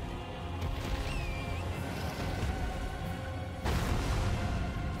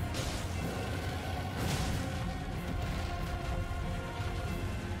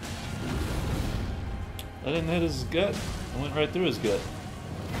 I didn't hit his gut. I went right through his gut.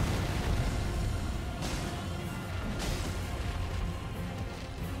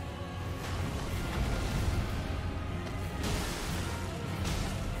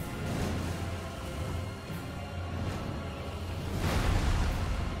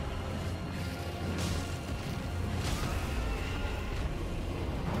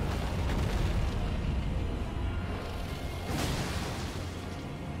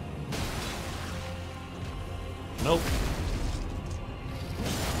 Nope.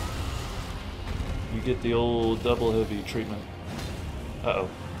 You get the old double heavy treatment. Uh-oh.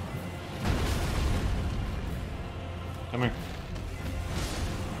 Come here.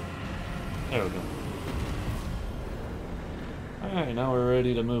 There we go. Alright, now we're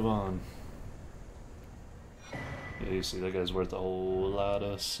ready to move on. Yeah, you see, that guy's worth a whole lot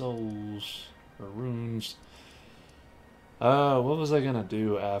of souls. Or runes. What was I gonna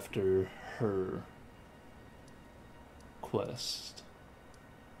do after her? quest.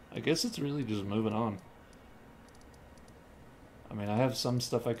 I guess it's really just moving on. I mean, I have some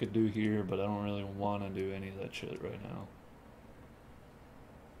stuff I could do here, but I don't really want to do any of that shit right now.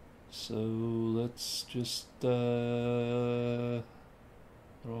 So let's just, what do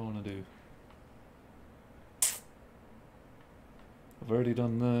I want to do? I've already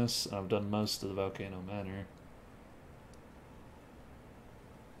done this. I've done most of the Volcano Manor.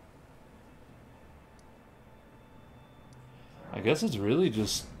 I guess it's really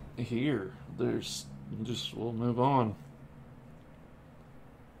just here. We'll move on.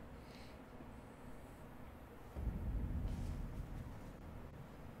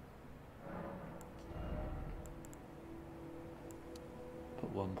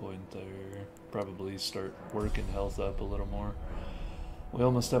 Put 1 point there. Probably start working health up a little more. We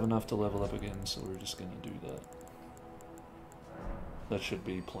almost have enough to level up again, so we're just gonna do that. That should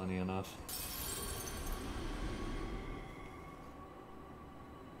be plenty enough.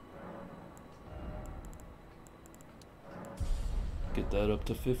 Get that up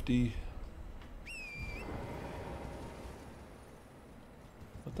to 50.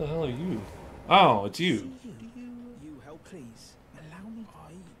 What the hell are you? Oh, it's you. You help, please. Allow me.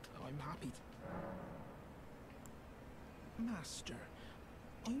 I'm happy. Master,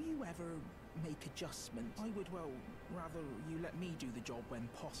 do you ever make adjustments? I would, well, rather you let me do the job when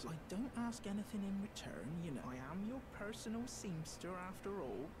possible. I don't ask anything in return, you know. I am your personal seamster after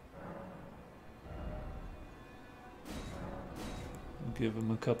all. Give him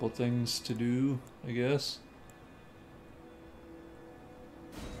a couple things to do, I guess.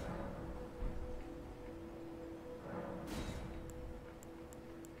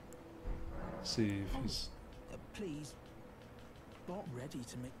 See if he's... Please. Not ready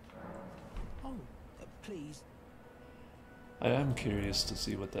to make... Oh, please. I am curious to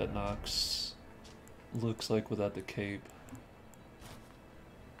see what that Nox looks like without the cape.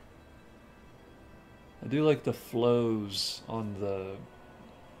 I do like the flows on the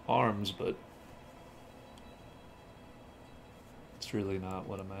arms, but it's really not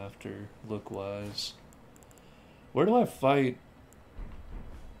what I'm after, look-wise. Where do I fight?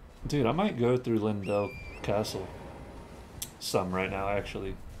 Dude, I might go through Lindell Castle some right now,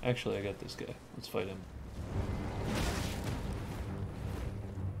 actually. Actually, I got this guy. Let's fight him.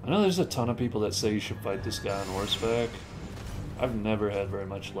 I know there's a ton of people that say you should fight this guy on horseback. I've never had very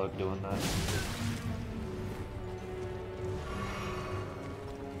much luck doing that.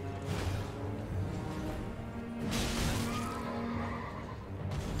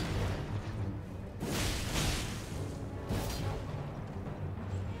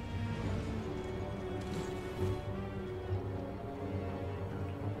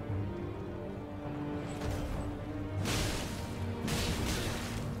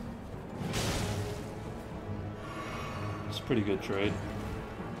 Pretty good trade.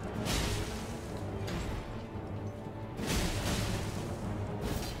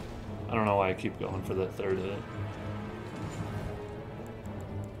 I don't know why I keep going for that third hit.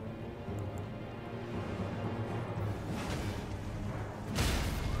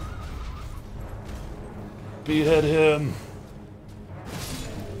 Behead him!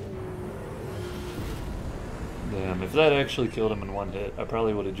 Damn, if that actually killed him in one hit, I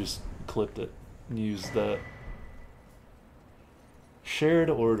probably would have just clipped it and used that. Shared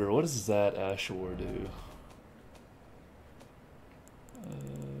order. What does that Ashore do?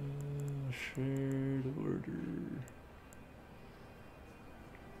 Shared order.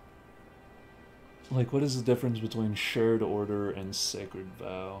 Like, what is the difference between shared order and sacred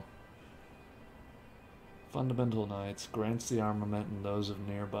vow? Fundamental Knights grants the armament and those of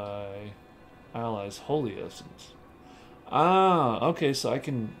nearby allies holy essence. Ah, okay, so I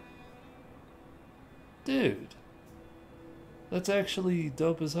can... Dude. That's actually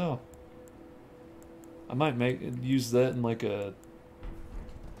dope as hell. I might use that in like a...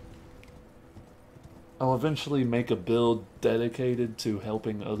 I'll eventually make a build dedicated to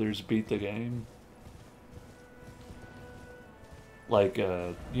helping others beat the game. Like,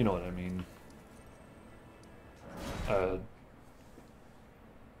 you know what I mean.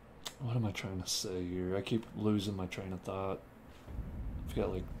 What am I trying to say here? I keep losing my train of thought. I've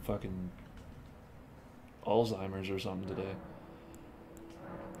got like fucking Alzheimer's or something today.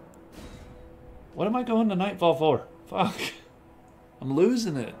 What am I going to Nightfall for? Fuck. I'm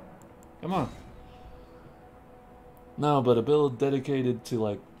losing it. Come on. No, but a build dedicated to,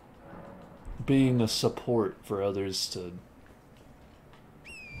 like, being a support for others to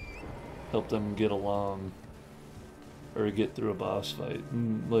help them get along or get through a boss fight.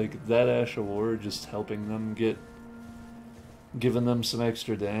 And, like, that Ash of War, just helping them giving them some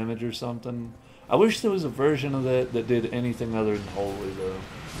extra damage or something. I wish there was a version of that that did anything other than holy, though.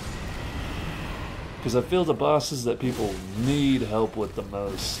 Because I feel the bosses that people need help with the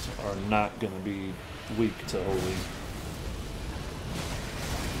most are not going to be weak to holy.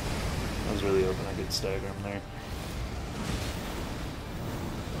 I was really hoping I could stagger him there.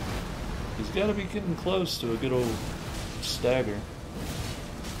 He's got to be getting close to a good old stagger.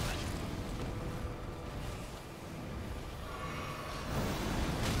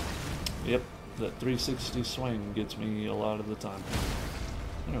 Yep, that 360 swing gets me a lot of the time.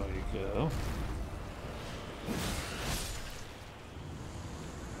 There we go.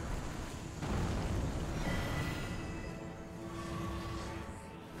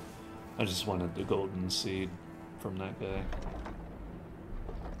 I just wanted the golden seed from that guy.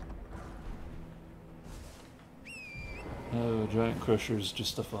 Oh, Giant Crusher's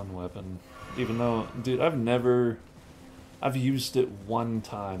just a fun weapon. Even though, dude, I've used it one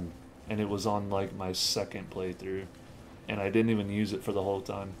time, and it was on like my second playthrough, and I didn't even use it for the whole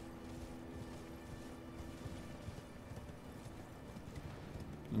time.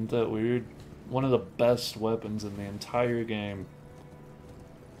 Isn't that weird? One of the best weapons in the entire game.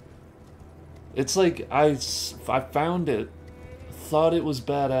 It's like I found it, thought it was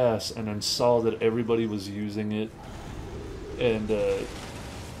badass, and then saw that everybody was using it, and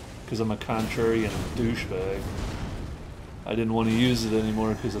because I'm a contrarian douchebag, I didn't want to use it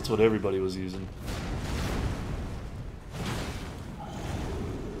anymore because that's what everybody was using.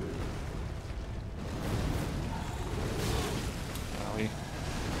 Owie.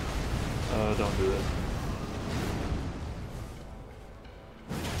 Oh, don't do it.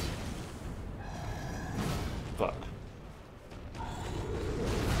 Fuck.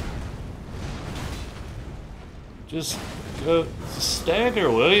 Just go stagger,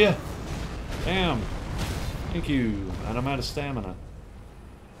 will ya? Damn. Thank you. And I'm out of stamina.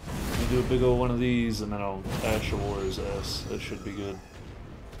 Let me do a big old one of these and then I'll Ash War his ass. That should be good.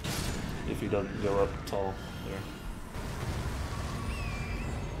 If he doesn't go up tall. There.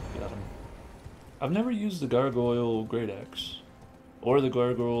 Got him. I've never used the Gargoyle Great Axe. Or the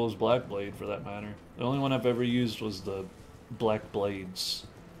Gargoyle's Black Blade, for that matter. The only one I've ever used was the Black Blades.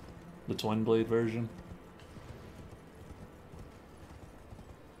 The Twin Blade version.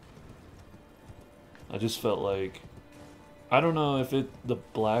 I just felt like... I don't know if the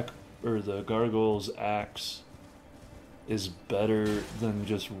Black... or the Gargoyle's Axe is better than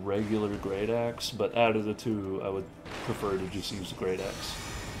just regular Great Axe, but out of the two, I would prefer to just use the Great Axe.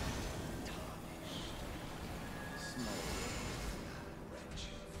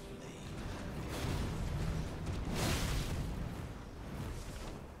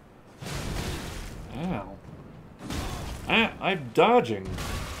 Ow. Ah, I'm dodging.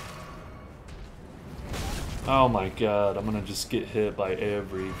 Oh my god, I'm gonna just get hit by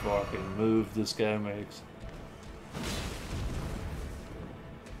every fucking move this guy makes.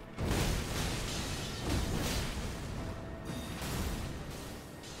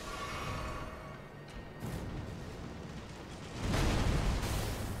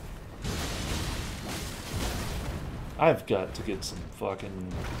 I've got to get some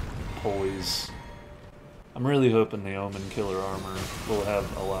fucking poise. I'm really hoping the Omen Killer Armor will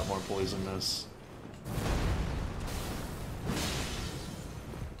have a lot more poise in this.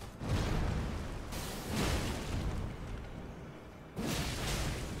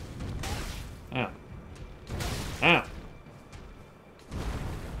 Ow. Ow.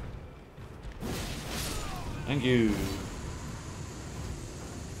 Thank you.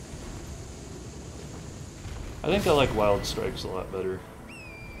 I think I like Wild Strikes a lot better.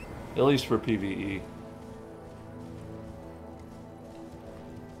 At least for PvE.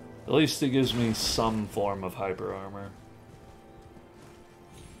 At least it gives me some form of hyper armor.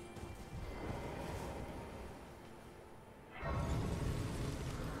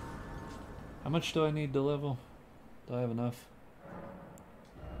 How much do I need to level? Do I have enough?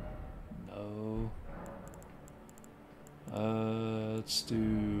 No. Let's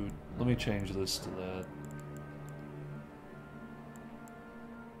do... Let me change this to that.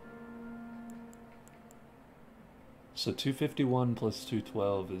 So 251 plus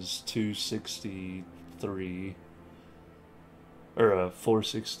 212 is 263. Or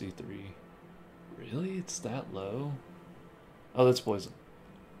 463. Really? It's that low? Oh, that's poison.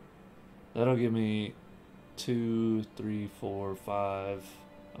 That'll give me 2, 3, 4, 5.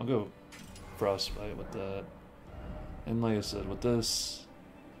 I'll go frostbite with that. And like I said, with this,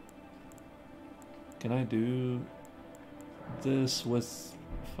 can I do this with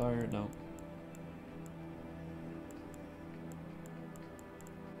fire? No.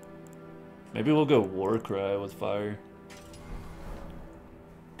 Maybe we'll go Warcry with fire.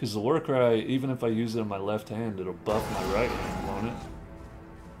 Because the Warcry, even if I use it in my left hand, it'll buff my right hand, won't it?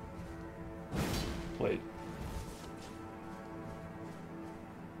 Wait.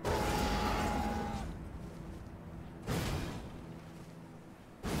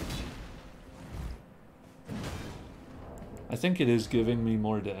 I think it is giving me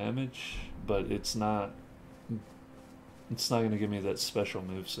more damage, but it's not going to give me that special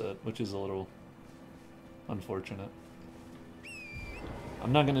moveset, which is a little unfortunate.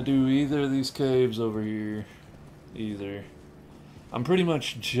 I'm not going to do either of these caves over here, either. I'm pretty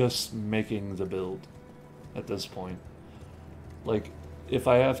much just making the build at this point. Like, if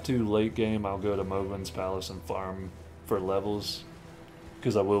I have to late game, I'll go to Mogwin's Palace and farm for levels,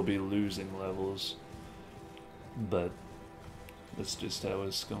 because I will be losing levels. But that's just how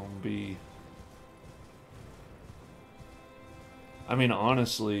it's going to be. I mean,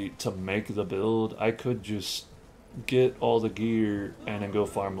 honestly, to make the build, I could just get all the gear and then go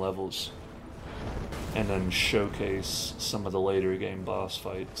farm levels. And then showcase some of the later game boss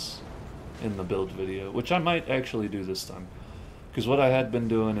fights in the build video, which I might actually do this time. Because what I had been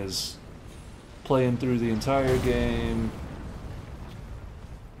doing is playing through the entire game,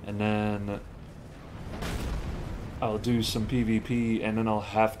 and then I'll do some PvP, and then I'll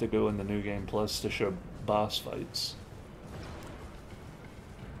have to go in the New Game Plus to show boss fights.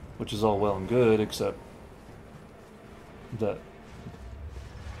 Which is all well and good, except that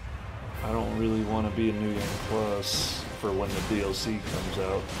I don't really want to be in New Game Plus for when the DLC comes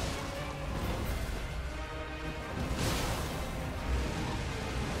out.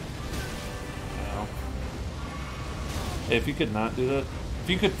 Ow. Hey, if you could not do that. If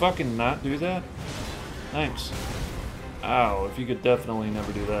you could fucking not do that. Thanks. Ow, if you could definitely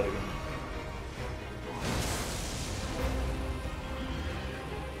never do that again.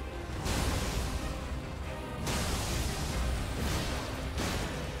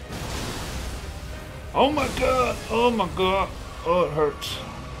 Oh my god! Oh my god! Oh, it hurts.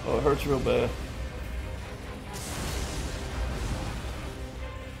 Oh, it hurts real bad.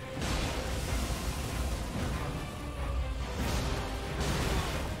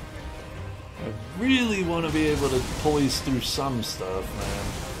 I really want to be able to poise through some stuff,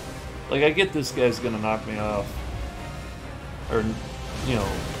 man. Like, I get this guy's gonna knock me off. Or, you know,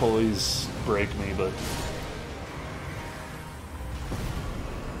 poise break me, but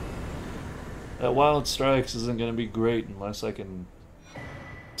that Wild Strikes isn't going to be great unless I can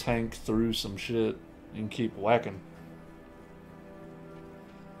tank through some shit and keep whacking.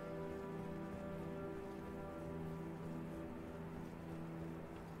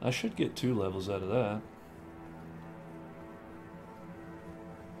 I should get 2 levels out of that.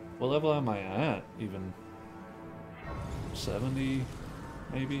 What level am I at, even? 70,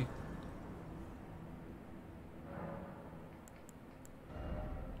 maybe?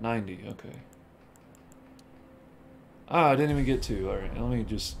 90, okay. Ah, I didn't even get 2. Alright, let me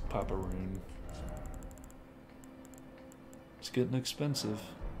just pop a rune. It's getting expensive.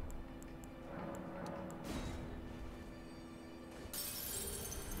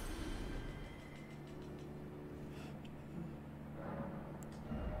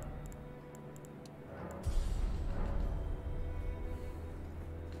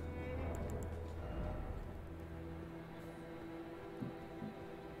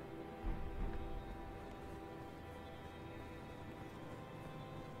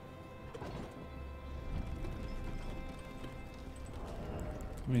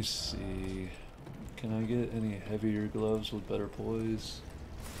 Let me see. Can I get any heavier gloves with better poise?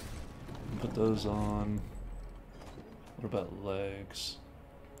 Put those on. What about legs?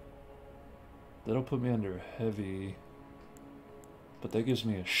 That'll put me under heavy, but that gives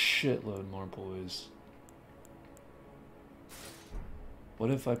me a shitload more poise.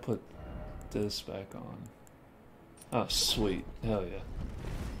 What if I put this back on? Oh, sweet. Hell yeah.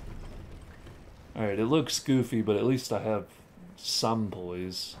 Alright, it looks goofy, but at least I have some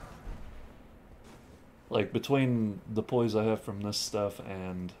poise. Like, between the poise I have from this stuff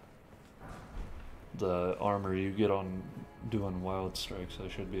and the armor you get on doing Wild Strikes, I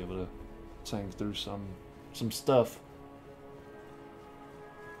should be able to tank through some stuff.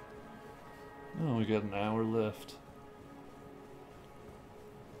 Oh, we got an hour left.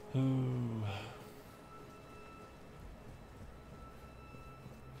 Ooh.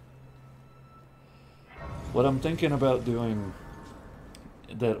 What I'm thinking about doing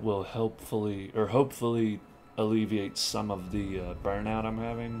that will hopefully alleviate some of the burnout I'm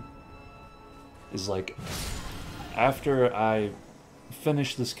having is, like, after I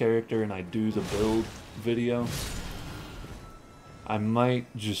finish this character and I do the build video, I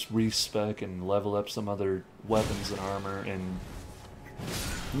might just respec and level up some other weapons and armor and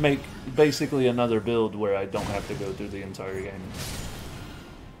make basically another build where I don't have to go through the entire game.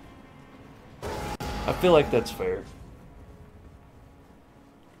 I feel like that's fair.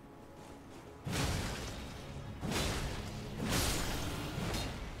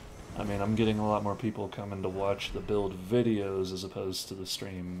 I mean, I'm getting a lot more people coming to watch the build videos as opposed to the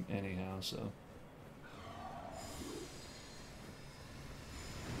stream anyhow, so...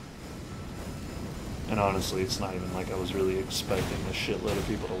 And honestly, it's not even like I was really expecting a shitload of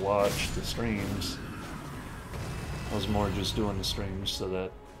people to watch the streams. I was more just doing the streams so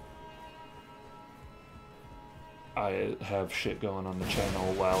that I have shit going on the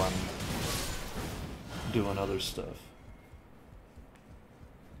channel while I'm doing other stuff.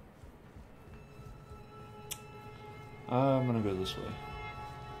 I'm gonna go this way.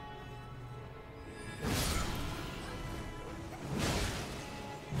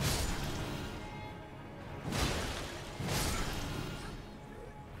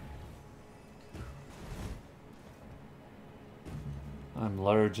 I'm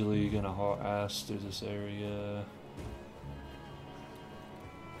largely gonna haul ass through this area.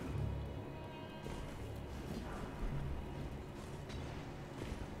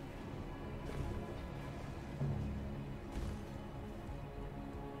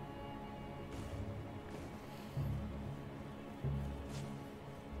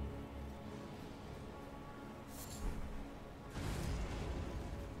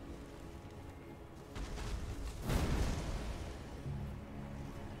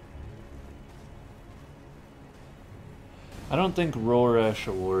 I don't think Roar Ash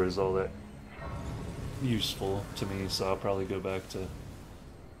of War is all that useful to me, so I'll probably go back to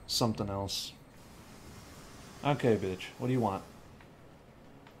something else. Okay, bitch. What do you want?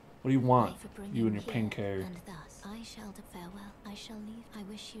 What do you want? You and your pink hair. And thus, I shall farewell. I shall leave. I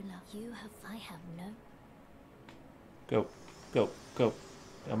wish you luck. You have. I have no. Go, go, go.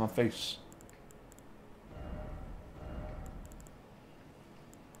 On my face.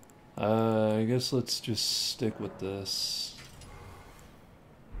 I guess let's just stick with this.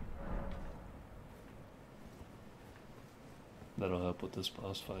 That'll help with this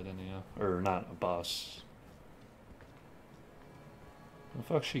boss fight anyhow. Or not a boss. Where the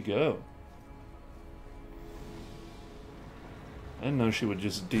fuck she go? I didn't know she would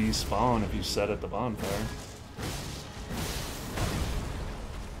just despawn if you sat at the bonfire.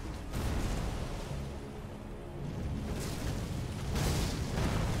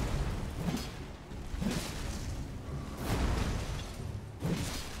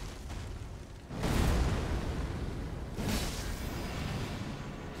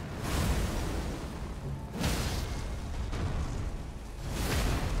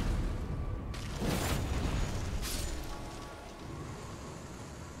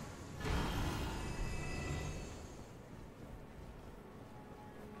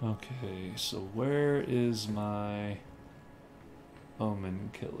 Okay, so where is my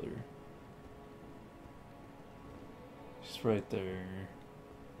Omen Killer? He's right there.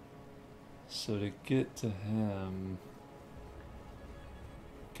 So to get to him...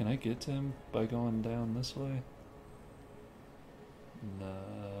 Can I get to him by going down this way?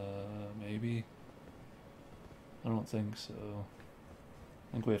 Maybe? I don't think so.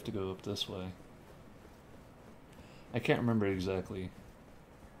 I think we have to go up this way. I can't remember exactly.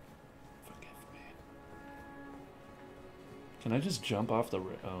 Can I just jump off the...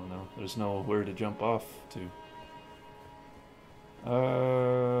 Oh no, there's nowhere to jump off to.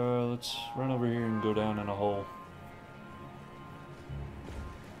 Let's run over here and go down in a hole.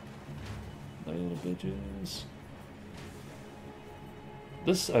 Little bitches.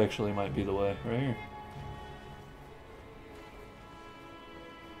 This actually might be the way, right here.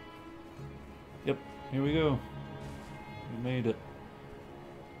 Yep, here we go. We made it.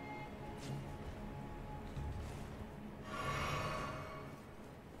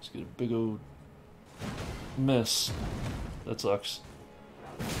 Get a big old miss. That sucks.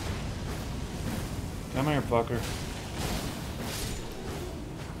 Come here, fucker.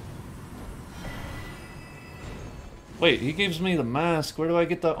 Wait, he gives me the mask. Where do I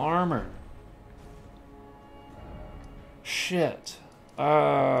get the armor? Shit.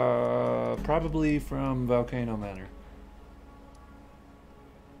 Probably from Volcano Manor.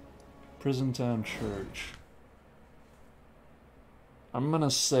 Prison Town Church. I'm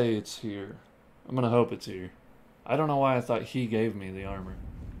gonna say it's here. I'm gonna hope it's here. I don't know why I thought he gave me the armor.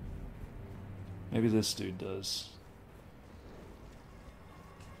 Maybe this dude does.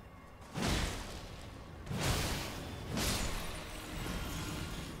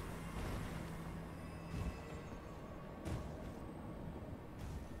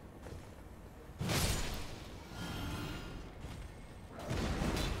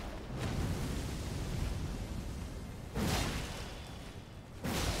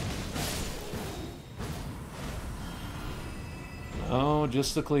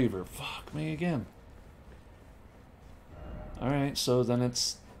 just the cleaver. Fuck me again. Alright, so then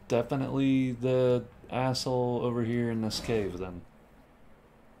it's definitely the asshole over here in this cave then.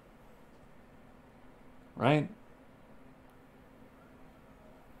 Right?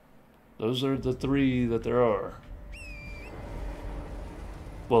 Those are the 3 that there are.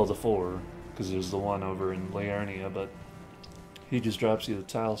 Well, the 4, because there's the one over in Liurnia, but he just drops you the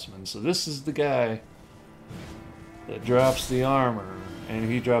talisman. So this is the guy that drops the armor, and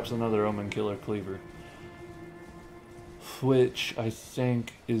he drops another Omen Killer Cleaver. Which I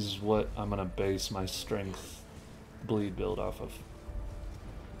think is what I'm going to base my strength bleed build off of.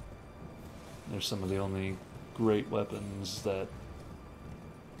 They're some of the only great weapons that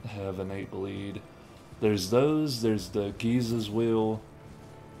have innate bleed. There's those, there's the Giza's Wheel,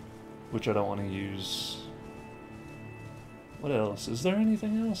 which I don't want to use. What else? Is there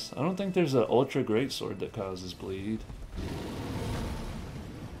anything else? I don't think there's an Ultra Greatsword that causes bleed.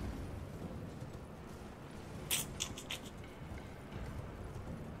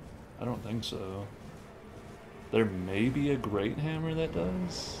 I don't think so. There may be a Great Hammer that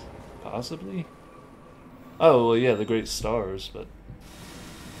does? Possibly? Oh, well, yeah, the Great Stars, but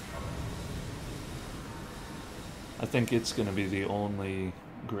I think it's going to be the only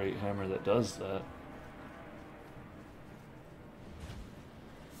Great Hammer that does that.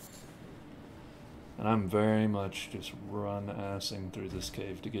 And I'm very much just run-assing through this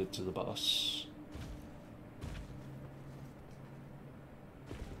cave to get to the boss.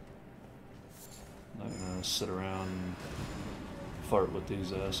 I'm not gonna sit around and fart with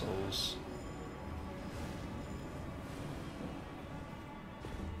these assholes.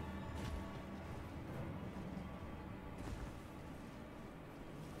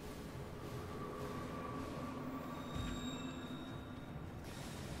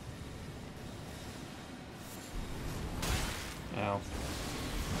 Ow.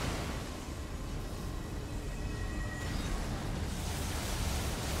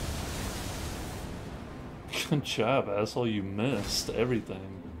 Good job, asshole. You missed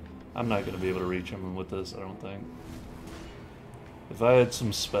everything. I'm not going to be able to reach him with this, I don't think. If I had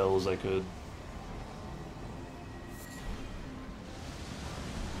some spells, I could.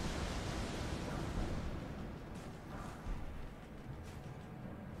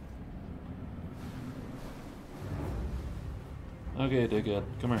 Okay, dickhead.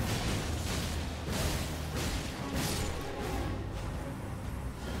 Come here.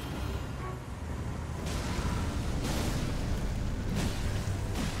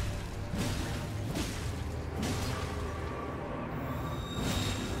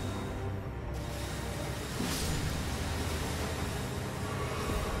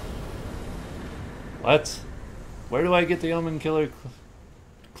 What? Where do I get the Omen Killer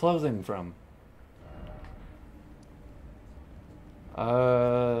clothing from?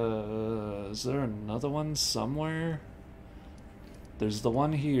 Is there another one somewhere? There's the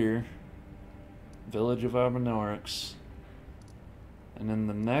one here. Village of Armenorix. And then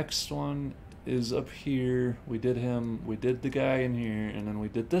the next one is up here. We did him, we did the guy in here, and then we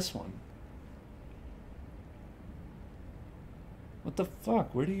did this one. What the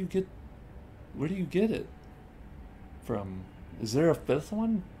fuck? Where do you get it from? Is there a 5th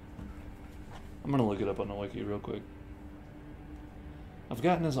one? I'm gonna look it up on the wiki real quick. I've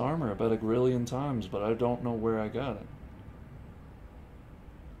gotten his armor about 1 grillion times, but I don't know where I got it.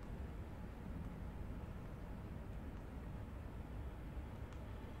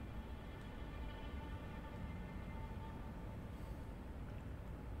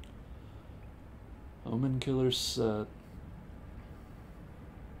 Omen Killer set.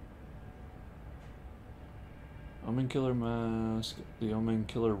 Omen Killer mask, the Omen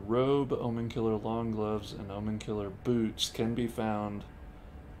Killer robe, Omen Killer long gloves, and Omen Killer boots can be found.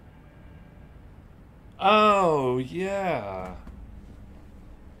 Oh, yeah.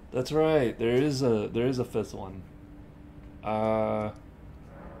 That's right. There is a 5th one.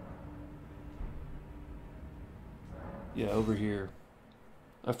 Yeah, over here.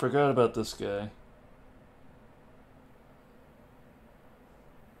 I forgot about this guy.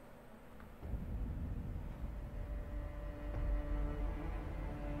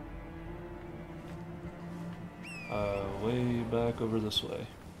 Way back over this way.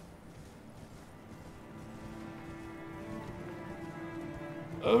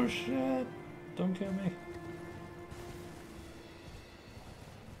 Oh shit! Don't kill me.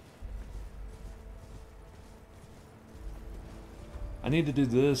 I need to do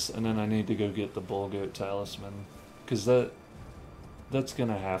this, and then I need to go get the Bull Goat Talisman. Because that's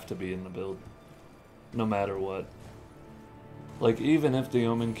gonna have to be in the build. No matter what. Like, even if the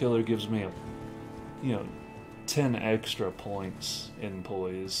Omen Killer gives me a, 10 extra points in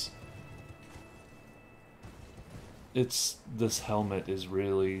poise. It's this helmet is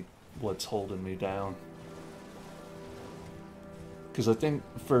really what's holding me down. Because I think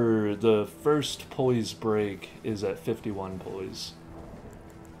for the first poise break is at 51 poise.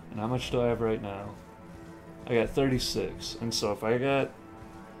 And how much do I have right now? I got 36. And so if I got,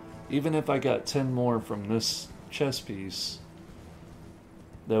 even if I got 10 more from this chess piece,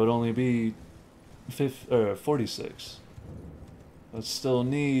 that would only be 46. I'd still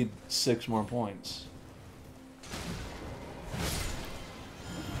need 6 more points.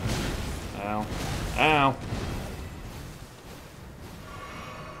 Ow. Ow!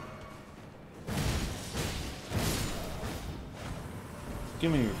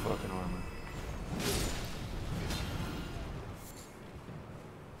 Give me your fucking armor.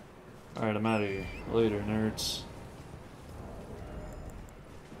 Alright, I'm out of here. Later, nerds.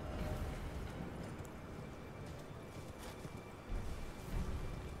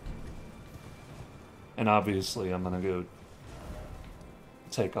 And obviously I'm gonna go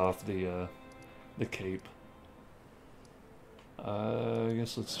take off the cape. I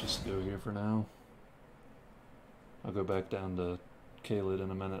guess let's just go here for now. I'll go back down to Kaled in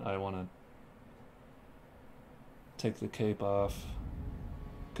a minute. I want to take the cape off.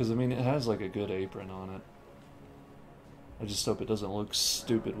 Because, I mean, it has like a good apron on it. I just hope it doesn't look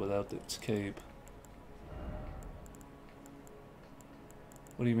stupid without its cape.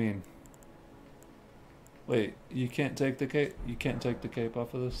 What do you mean? Wait, you can't take the cape? You can't take the cape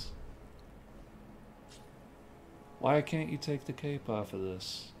off of this? Why can't you take the cape off of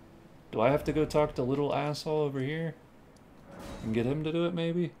this? Do I have to go talk to little asshole over here? And get him to do it,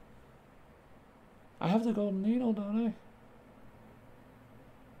 maybe? I have the golden needle, don't I?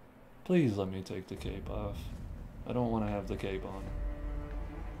 Please let me take the cape off. I don't want to have the cape on.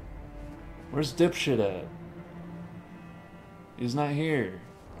 Where's dipshit at? He's not here.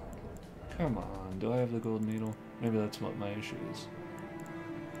 Come on, do I have the golden needle? Maybe that's what my issue is.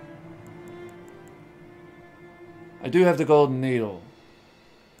 I do have the golden needle.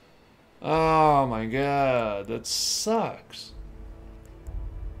 Oh my god, that sucks.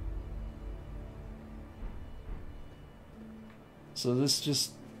 So this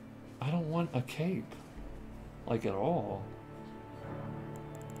just... I don't want a cape. Like at all.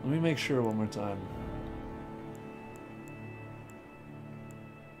 Let me make sure one more time.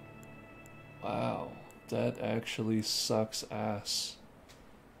 Wow, that actually sucks ass.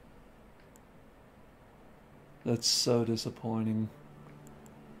 That's so disappointing.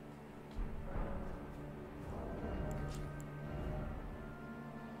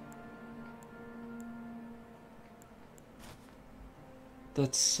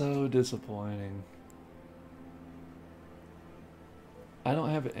 That's so disappointing. I don't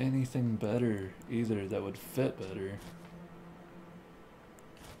have anything better either that would fit better.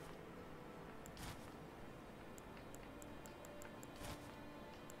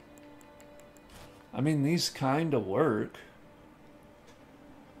 I mean, these kind of work.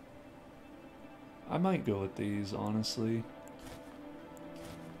 I might go with these, honestly.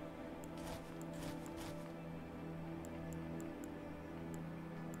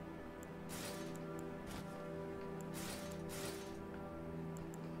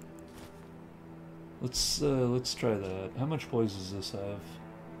 Let's try that. How much poise does this have?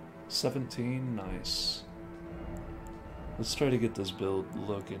 17? Nice. Let's try to get this build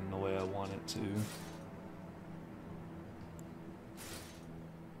looking the way I want it to.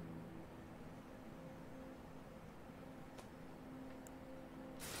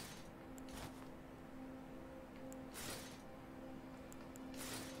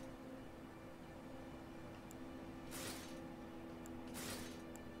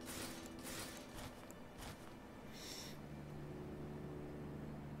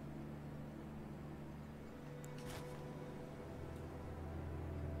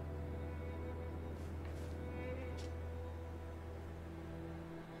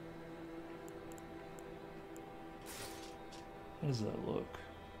 How does that look?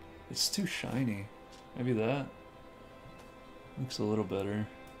 It's too shiny. Maybe that looks a little better.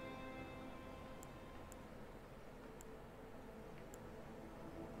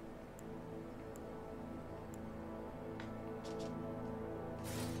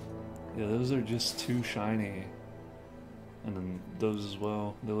 Yeah, those are just too shiny. And then those as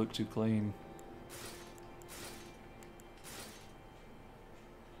well. They look too clean.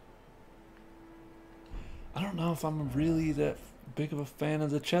 I don't know if I'm really that big of a fan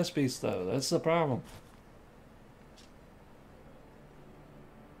of the chess piece, though. That's the problem.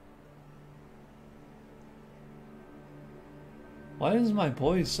 Why is my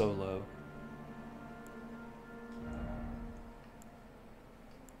poise so low?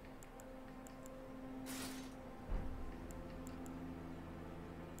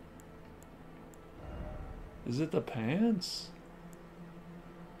 Is it the pants?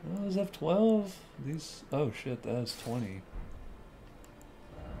 Oh, those have 12. These. Oh shit, that has 20.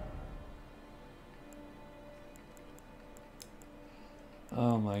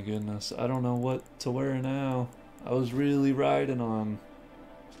 Oh my goodness. I don't know what to wear now. I was really riding on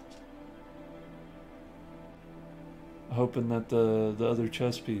hoping that the other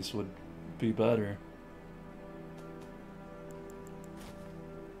chest piece would be better.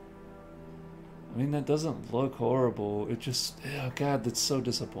 I mean, that doesn't look horrible. It just, oh god, that's so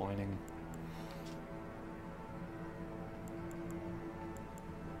disappointing.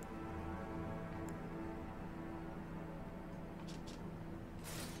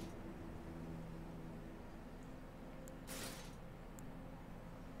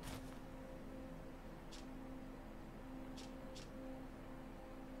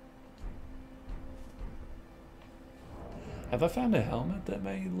 Have I found a helmet that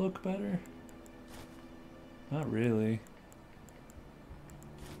may look better? Not really.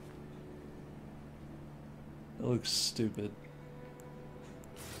 It looks stupid.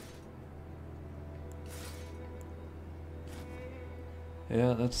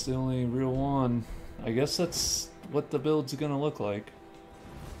 Yeah, that's the only real one. I guess that's what the build's gonna look like.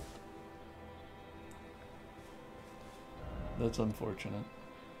 That's unfortunate.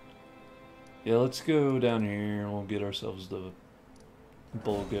 Yeah, let's go down here and we'll get ourselves the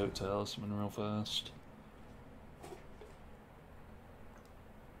bull goat talisman real fast.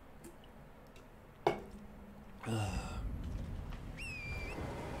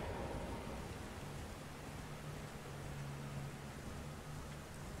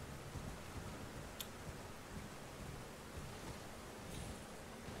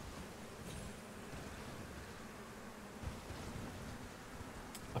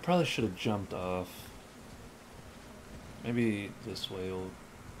 I probably should have jumped off. Maybe this way will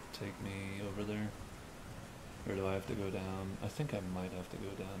take me over there. Or do I have to go down? I think I might have to go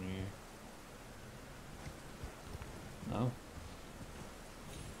down here. No?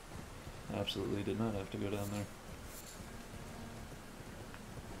 Absolutely did not have to go down there.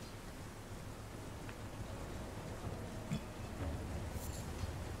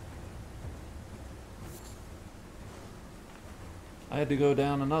 I had to go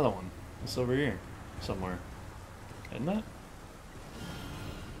down another one. It's over here, somewhere. Isn't it?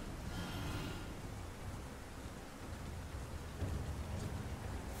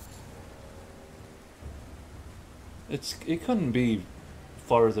 It couldn't be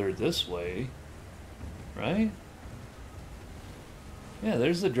farther this way, right? Yeah,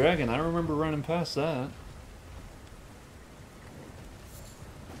 there's the dragon. I remember running past that.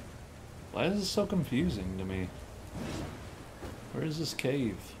 Why is this so confusing to me? Where is this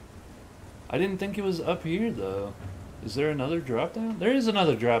cave? I didn't think it was up here, though. Is there another drop down? There is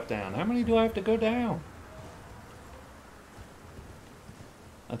another drop down. How many do I have to go down?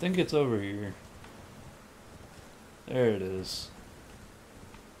 I think it's over here. There it is.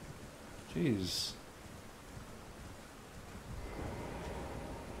 Jeez.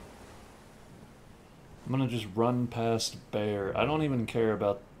 I'm gonna just run past bear. I don't even care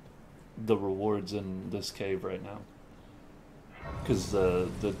about the rewards in this cave right now. Because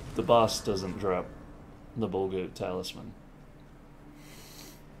the boss doesn't drop the bull goat talisman.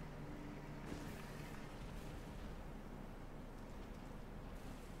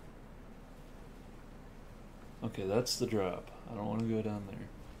 Okay, that's the drop. I don't want to go down there.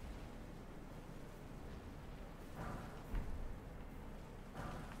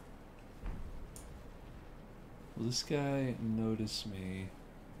 Will this guy notice me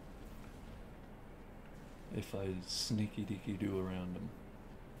if I sneaky deaky do around him?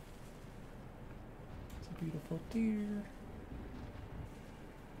 It's a beautiful deer.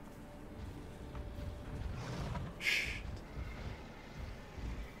 Shh.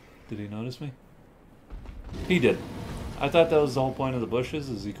 Did he notice me? He did. I thought that was the whole point of the bushes,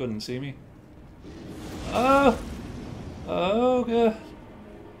 is he couldn't see me. Oh! Oh god.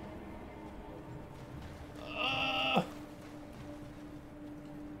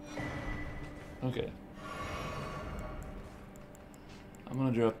 Okay. I'm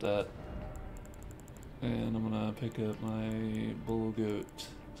gonna drop that. And I'm gonna pick up my bull goat.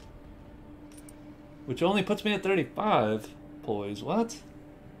 Which only puts me at 35 poise. What?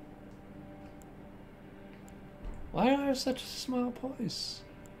 Why do I have such a small poise?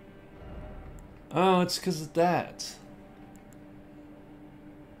 Oh, it's because of that.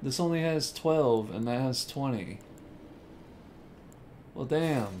 This only has 12 and that has 20. Well,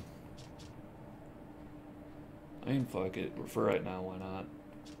 damn. I mean, fuck it. For right now, why not?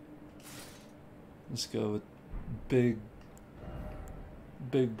 Let's go with big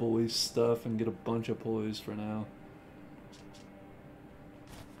big boy stuff and get a bunch of poise for now.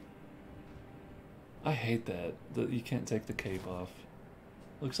 I hate that you can't take the cape off.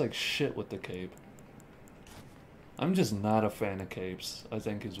 Looks like shit with the cape. I'm just not a fan of capes, I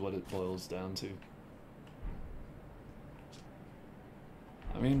think is what it boils down to.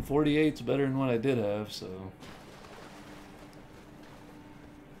 I mean, 48's better than what I did have, so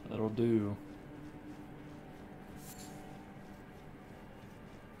that'll do.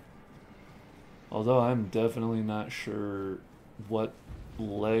 Although I'm definitely not sure what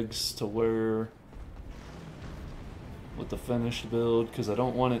legs to wear with the finished build, because I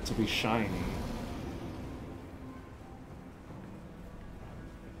don't want it to be shiny.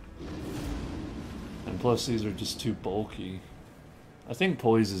 And plus these are just too bulky. I think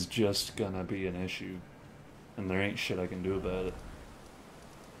poise is just gonna be an issue, and there ain't shit I can do about it.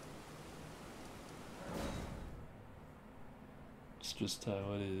 It's just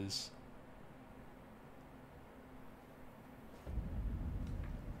how it is.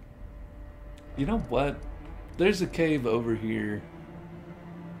 You know what? There's a cave over here.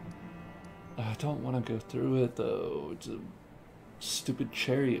 I don't want to go through it though. It's a stupid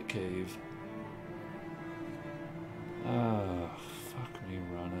chariot cave. Ah, fuck me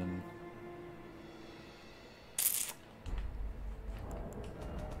running.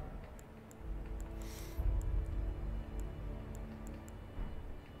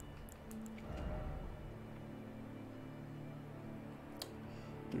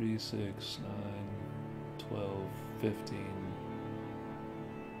 Three, 6, 9, 12, 15.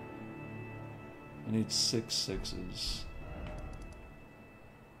 I need 6 6s.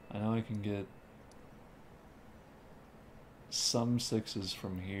 I know I can get some 6s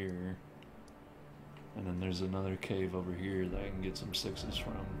from here. And then there's another cave over here that I can get some 6s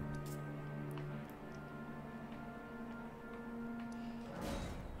from.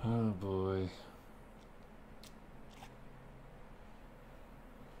 Oh boy.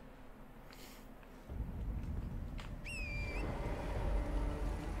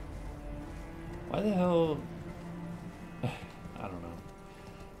 Why the hell? I don't know.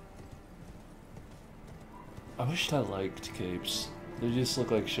 I wished I liked capes. They just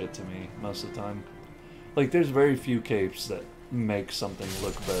look like shit to me most of the time. Like, there's very few capes that make something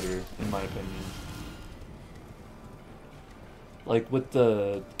look better, in my opinion. Like with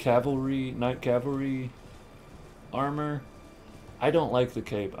the cavalry, knight cavalry armor, I don't like the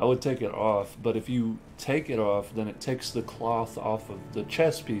cape. I would take it off, but if you take it off, then it takes the cloth off of the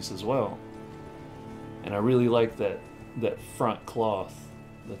chest piece as well. And I really like that front cloth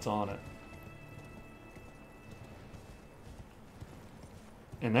that's on it.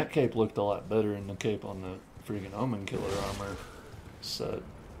 And that cape looked a lot better than the cape on the freaking Omen Killer armor set.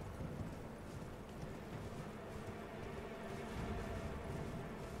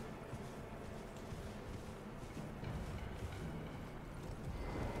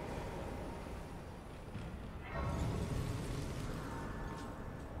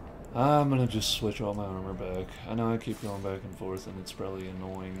 I'm gonna just switch all my armor back. I know I keep going back and forth and it's probably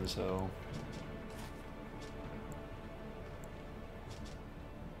annoying as hell.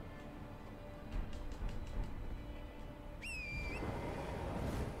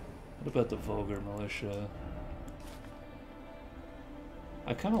 What about the Vulgar Militia?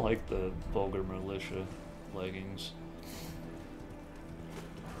 I kinda like the Vulgar Militia leggings.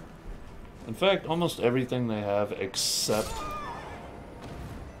 In fact, almost everything they have except...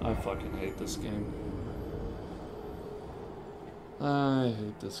 I fucking hate this game. I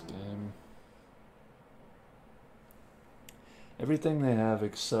hate this game. Everything they have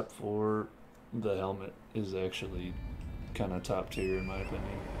except for the helmet is actually kind of top tier in my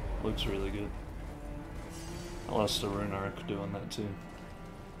opinion. Looks really good. I lost the Rune Arc doing that too.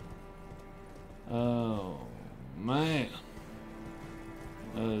 Oh man.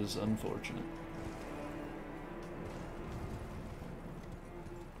 That is unfortunate.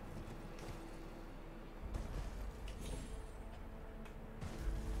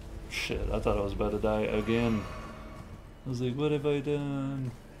 Shit, I thought I was about to die again. I was like, what have I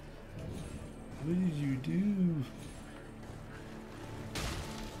done? What did you do?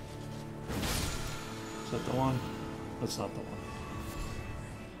 Is that the one? That's not the one.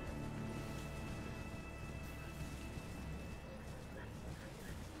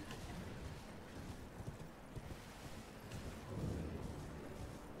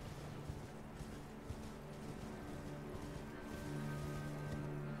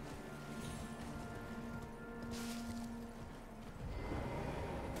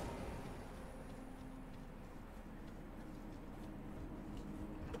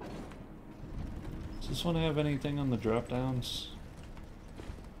 Does this one have anything on the drop downs?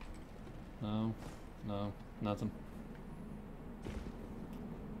 No, no, nothing.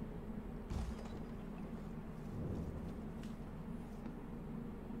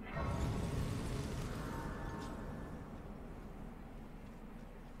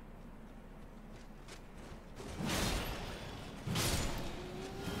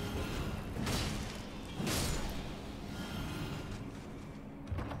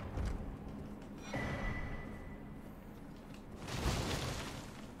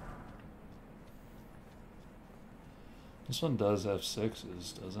 This one does have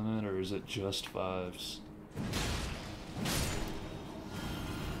 6s, doesn't it? Or is it just 5s?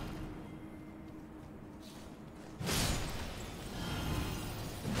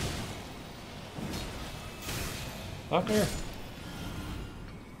 Fucker!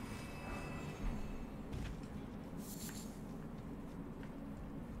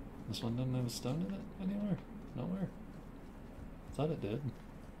 This one doesn't have a stone in it anywhere? Nowhere? Thought it did.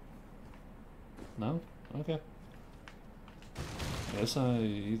 No? Okay. Guess I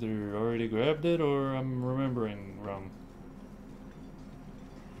either already grabbed it or I'm remembering wrong.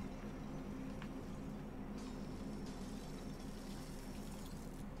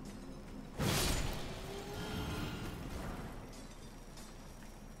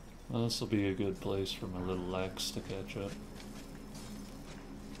 Well, this will be a good place for my little axe to catch up.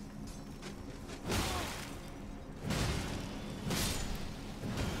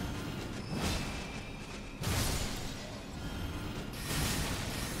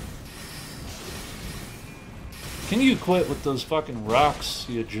 Can you quit with those fucking rocks,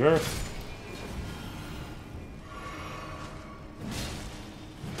 you jerk?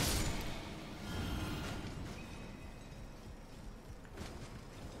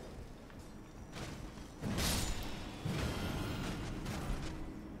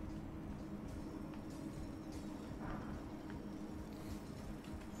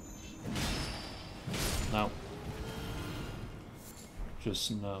 No.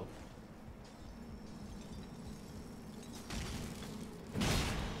 Just no.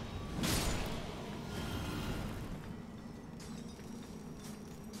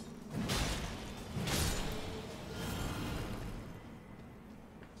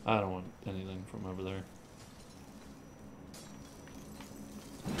 I don't want anything from over there.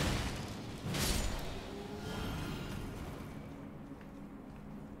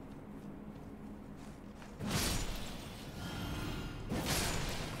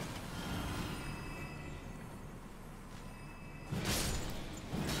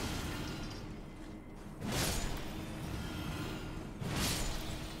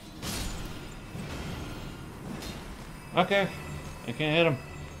 Okay, I can't hit him.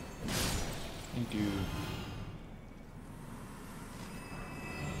 Thank you.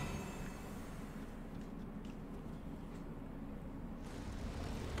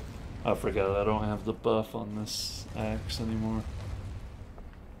 I forgot I don't have the buff on this axe anymore.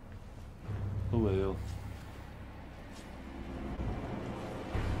 Oh well.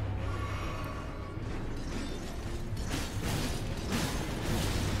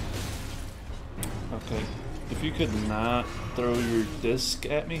 Okay, if you could not throw your disc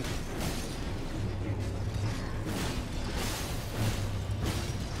at me.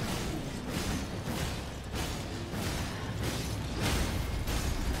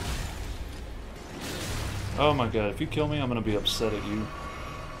 Oh my god, if you kill me, I'm gonna be upset at you.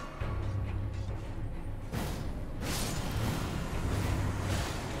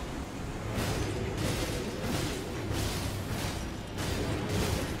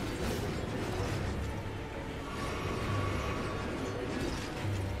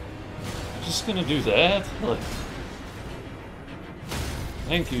 Just gonna do that? Like,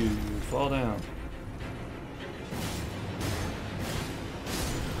 thank you, fall down.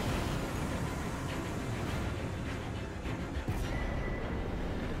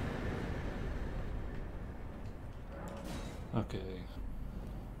 Okay.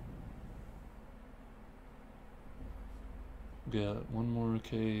 Got one more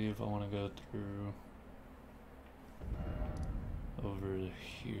cave I want to go through. Over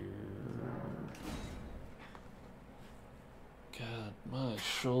here. God, my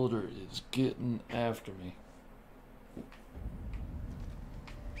shoulder is getting after me.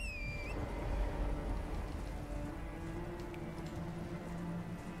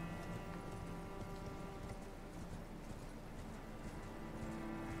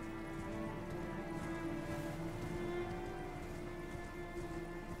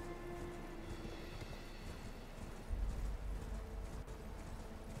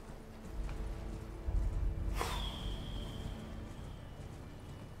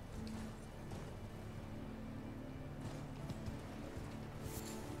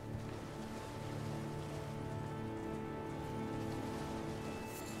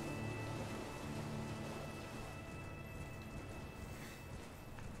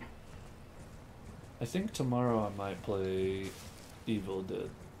 I think tomorrow I might play Evil Dead.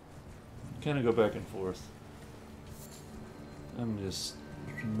 Kind of go back and forth. I'm just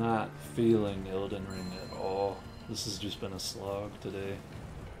not feeling Elden Ring at all. This has just been a slog today.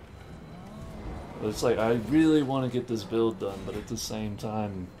 But it's like, I really want to get this build done, but at the same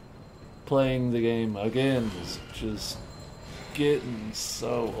time, playing the game again is just getting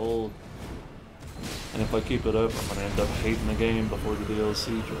so old. And if I keep it up, I'm going to end up hating the game before the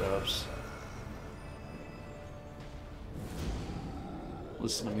DLC drops.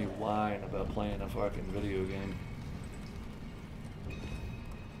 Listen to me whine about playing a fucking video game.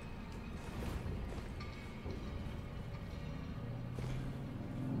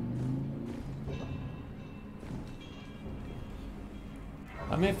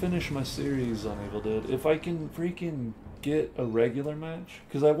 I may finish my series on Evil Dead if I can freaking get a regular match.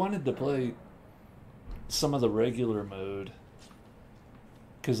 Because I wanted to play some of the regular mode.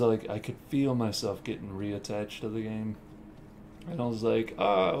 Because like, I could feel myself getting reattached to the game. And I was like,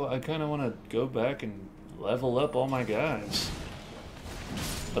 oh, I kind of want to go back and level up all my guys.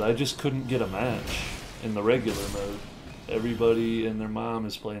 But I just couldn't get a match in the regular mode. Everybody and their mom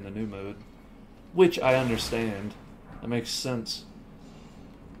is playing the new mode. Which I understand. That makes sense.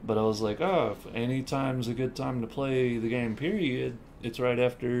 But I was like, oh, if any time's a good time to play the game, period, it's right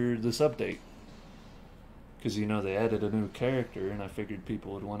after this update. Because, you know, they added a new character, and I figured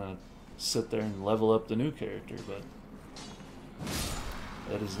people would want to sit there and level up the new character, but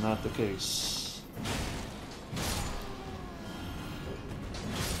that is not the case.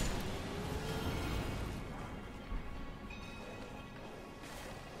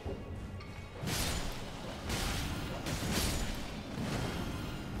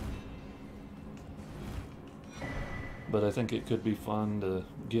 But I think it could be fun to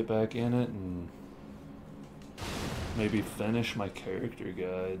get back in it and maybe finish my character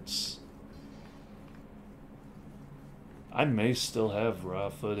guides. I may still have raw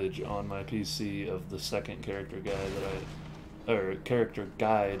footage on my PC of the second character guide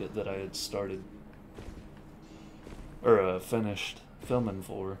that I had started or finished filming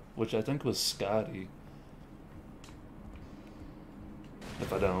for, which I think was Scotty.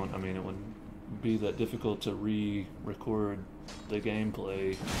 If I don't, I mean, it wouldn't be that difficult to re-record the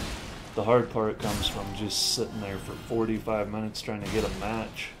gameplay. The hard part comes from just sitting there for 45 minutes trying to get a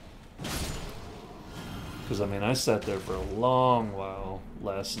match. Because, I mean, I sat there for a long while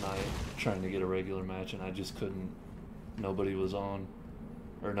last night trying to get a regular match, and I just couldn't. Nobody was on,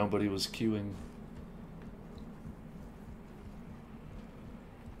 or nobody was queuing.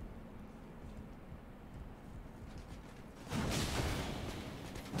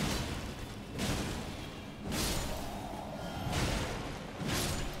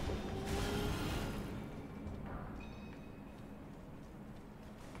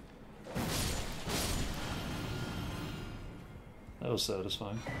 That was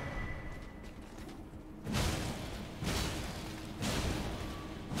satisfying.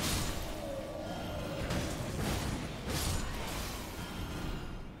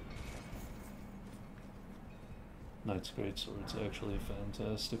 Knight's Greatsword's actually a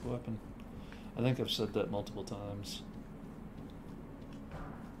fantastic weapon. I think I've said that multiple times.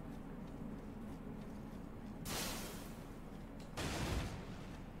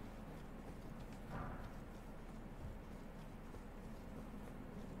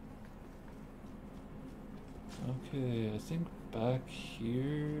 Okay, I think back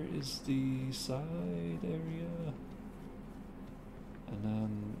here is the side area. And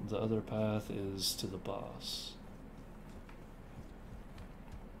then the other path is to the boss.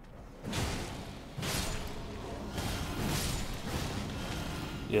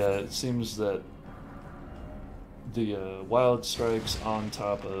 Yeah, it seems that the Wild Strikes on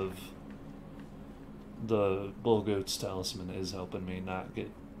top of the Bull Goat's Talisman is helping me not get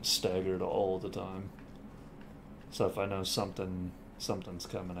staggered all the time. So if I know something's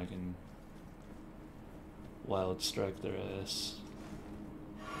coming, I can Wild Strike their ass.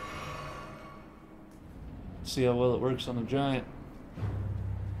 See how well it works on a giant.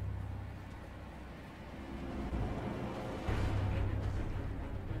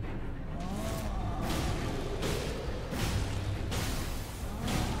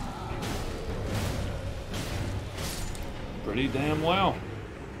 Pretty damn well.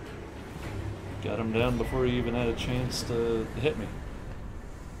 Got him down before he even had a chance to hit me.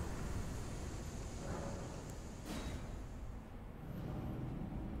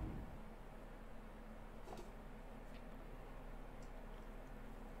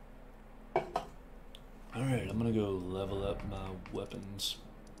 Alright, I'm gonna go level up my weapons.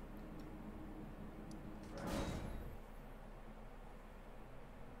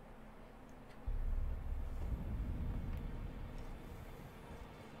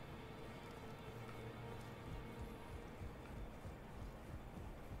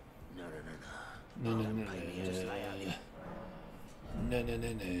 No, no, no, no, no,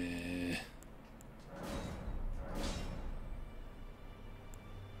 no, no.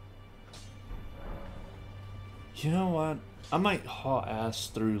 You know what? I might haul ass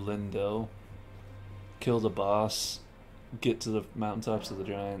through Lindell, kill the boss, get to the mountaintops of the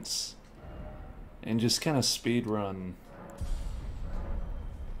giants, and just kind of speed run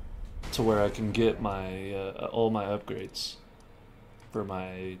to where I can get my all my upgrades for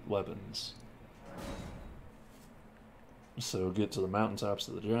my weapons. So get to the mountaintops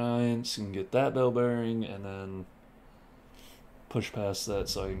of the giants and get that bell bearing, and then push past that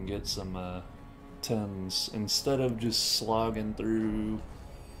so I can get some 10s instead of just slogging through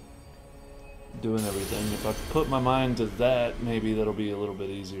doing everything. If I put my mind to that, maybe that'll be a little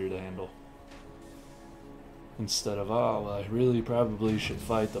bit easier to handle. Instead of, oh, well, I really probably should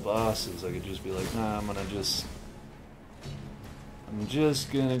fight the bosses, I could just be like, nah, I'm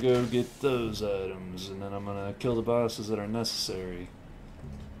just gonna go get those items, and then I'm gonna kill the bosses that are necessary.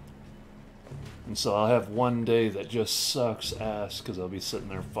 And so I'll have one day that just sucks ass, because I'll be sitting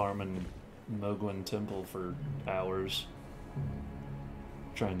there farming Mogwin Temple for hours,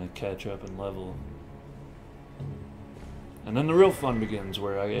 trying to catch up and level. And then the real fun begins,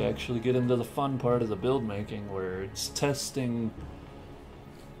 where I actually get into the fun part of the build making, where it's testing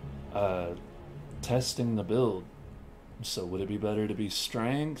the build. So would it be better to be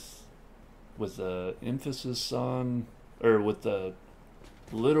strength with the emphasis on, or with the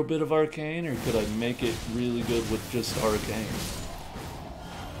little bit of arcane, or could I make it really good with just arcane?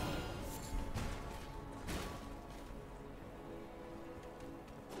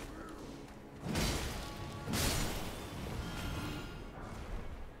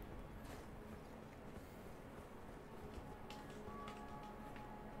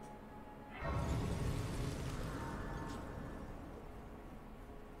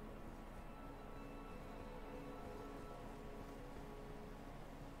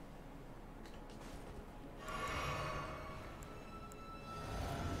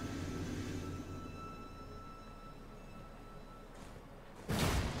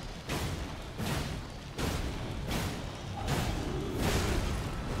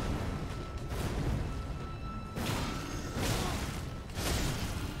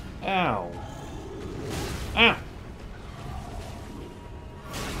 Ow. Ow.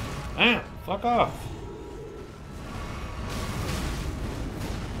 Ow. Fuck off.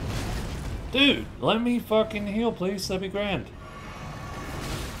 Dude, let me fucking heal, please. That'd be grand.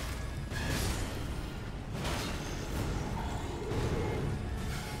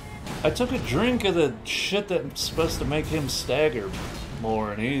 I took a drink of the shit that's supposed to make him stagger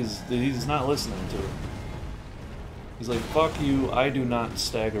more, and he's not listening to it. He's like, fuck you, I do not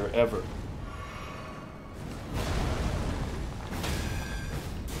stagger ever.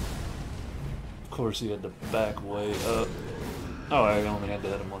 Of course he had to back way up. Oh, I only had to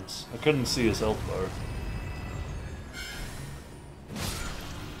hit him once. I couldn't see his health bar.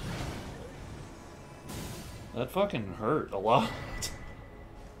 That fucking hurt a lot.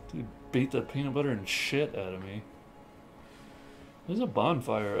 Dude beat the peanut butter and shit out of me. There's a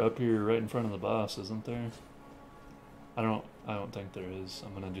bonfire up here right in front of the boss, isn't there? I don't think there is.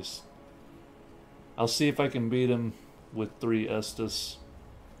 I'll see if I can beat him with 3 Estus,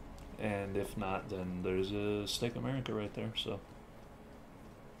 and if not, then there's a Steak America right there, so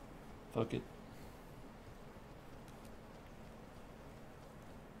fuck it.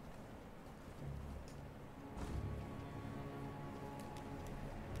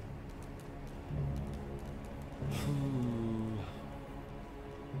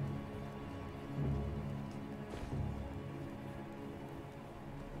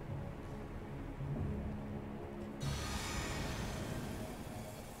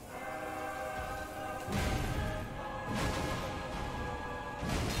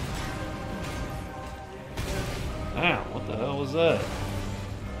 Ow, what the hell was that?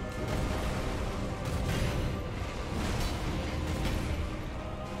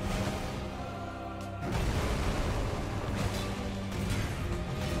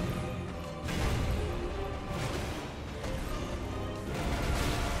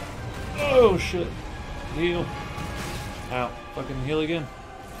 Oh shit. Heal. Ow. Fucking heal again.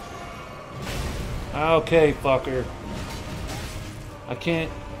 Okay, fucker. I can't.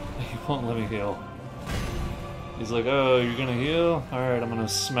 He won't let me heal. He's like, oh, you're gonna heal? Alright, I'm gonna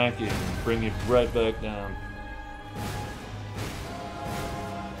smack you and bring you right back down.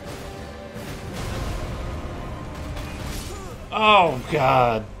 Oh,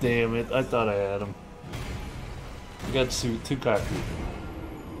 god damn it. I thought I had him. I got too cocky.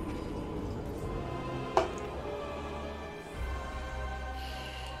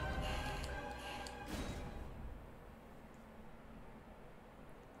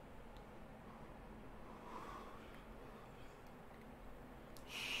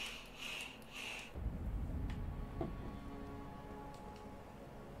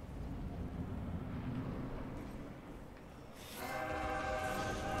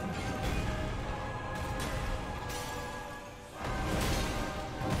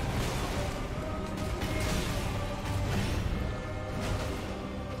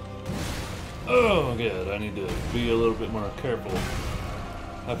 good. I need to be a little bit more careful.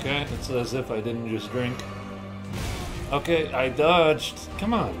 Okay, it's as if I didn't just drink. Okay, I dodged.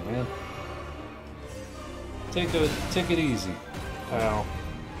 Come on, man. Take it easy, pal.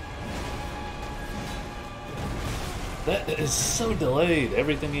 That is so delayed,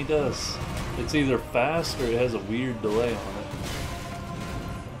 everything he does. It's either fast or it has a weird delay on it.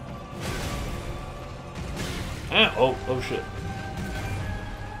 Ah, oh shit.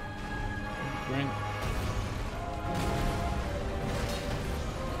 Drink.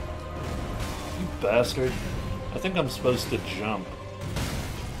 You bastard. I think I'm supposed to jump.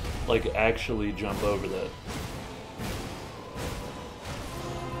 Like, actually jump over that.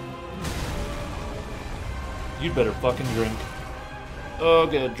 You'd better fucking drink. Oh,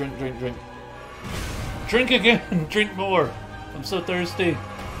 good. Drink, drink, drink. Drink again! Drink more! I'm so thirsty.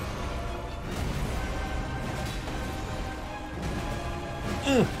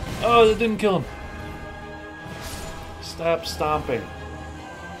 Oh, that didn't kill him. Stop stomping.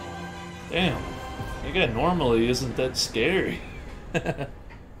 Damn. That guy normally isn't that scary. They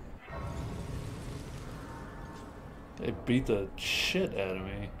beat the shit out of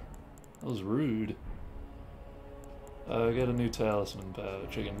me. That was rude. I got a new talisman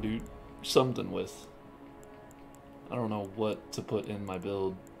pouch I can do something with. I don't know what to put in my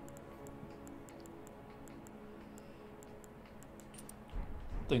build.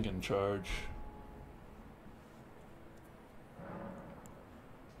 Thinking charge.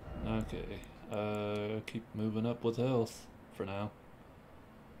 Okay. Keep moving up with health for now.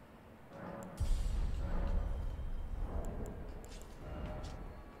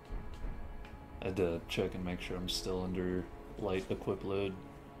 I had to check and make sure I'm still under light equip load.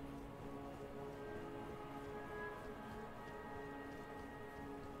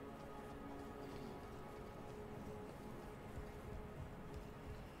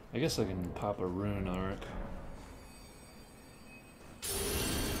 I guess I can pop a rune arc.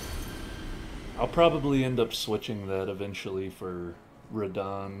 I'll probably end up switching that eventually for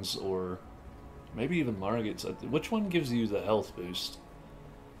Radahn's or maybe even Margit's. Which one gives you the health boost?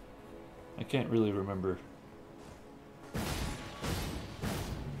 I can't really remember. Come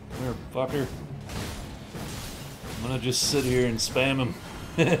here, fucker. I'm gonna just sit here and spam him.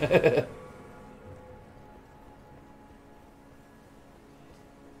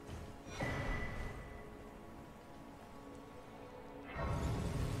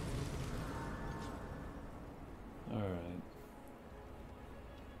 Alright.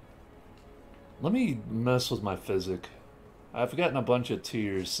 Let me mess with my physic. I've gotten a bunch of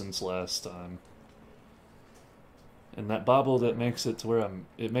tears since last time. And that bobble that makes it to where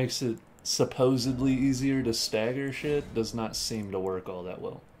it makes it supposedly easier to stagger shit does not seem to work all that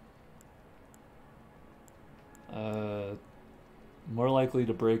well. More likely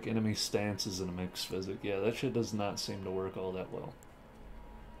to break enemy stances in a mixed physic. Yeah, that shit does not seem to work all that well.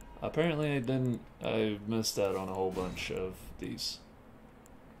 Apparently I missed out on a whole bunch of these.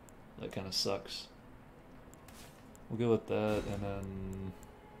 That kind of sucks. We'll go with that, and then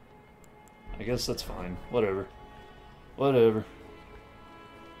I guess that's fine. Whatever. Whatever.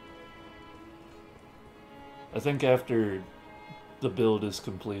 I think after the build is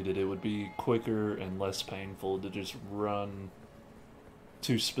completed, it would be quicker and less painful to just run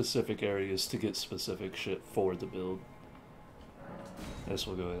to specific areas to get specific shit for the build. I guess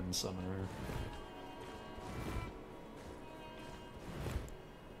we'll go ahead and summon her.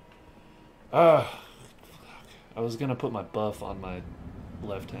 Ah. I was gonna put my buff on my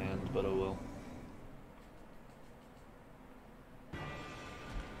left hand, but oh well.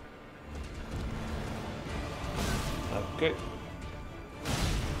 Okay.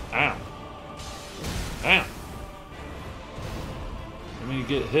 Ow. Ow. I mean, you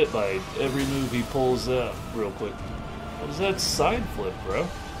get hit by every move he pulls out real quick. What is that side flip, bro?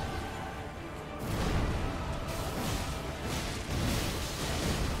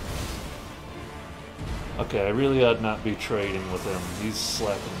 Okay, I really ought not be trading with him. He's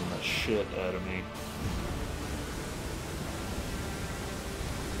slapping the shit out of me.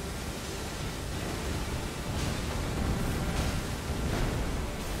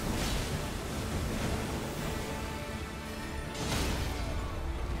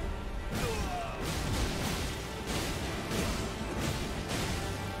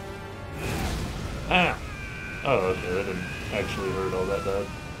 Ah! Oh, okay, that didn't actually hurt all that bad.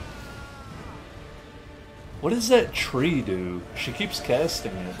 What does that tree do? She keeps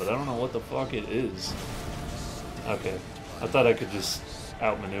casting it, but I don't know what the fuck it is. Okay. I thought I could just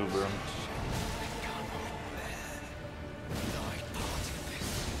outmaneuver him.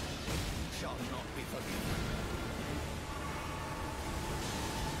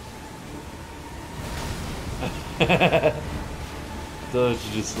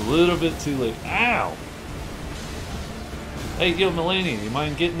 Dodged just a little bit too late. Ow! Hey, yo, Melania, you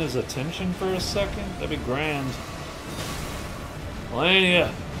mind getting his attention for a second? That'd be grand.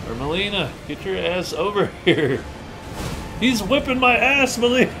 Melania, or Melina, get your ass over here. He's whipping my ass,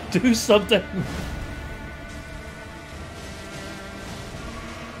 Melina. Do something.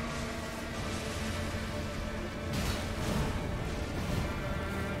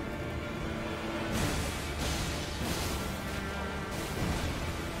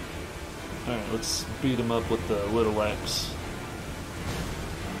 Alright, let's beat him up with the little axe.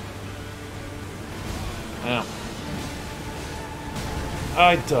 Ow.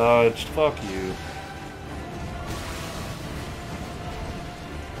 I dodged. Fuck you.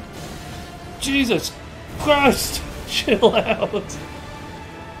 Jesus Christ! Chill out. Dude,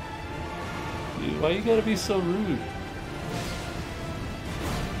 why you gotta be so rude?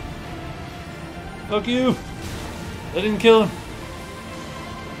 Fuck you! I didn't kill him.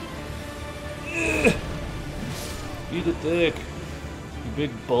 Ugh. Eat a dick, you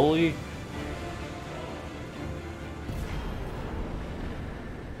big bully.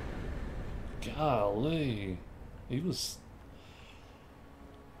 Golly. He was...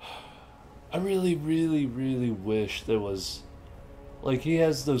 I really, really, really wish there was... Like, he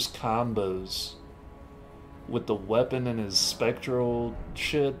has those combos with the weapon and his spectral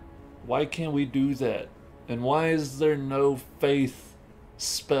shit. Why can't we do that? And why is there no faith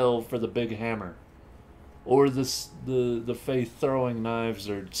spell for the big hammer? Or the faith throwing knives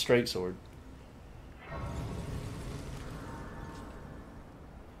or straight sword?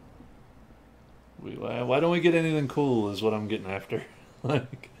 Why don't we get anything cool is what I'm getting after.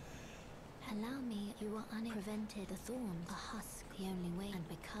 Like... Allow me, you are unprevented. The thorn, a husk, the only way and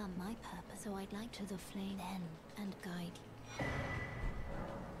become my purpose. So I'd like to the flame then and guide you.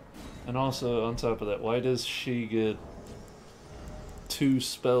 And also, on top of that, why does she get 2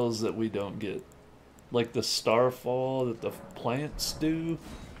 spells that we don't get? Like the starfall that the plants do?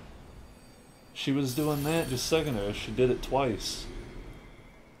 She was doing that just a second ago. She did it twice.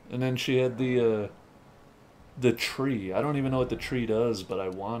 And then she had the tree. I don't even know what the tree does, but I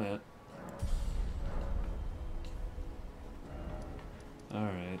want it.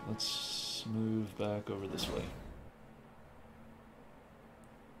 Alright, let's move back over this way.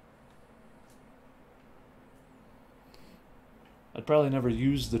 I'd probably never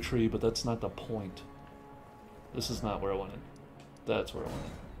use the tree, but that's not the point. This is not where I wanted. That's where I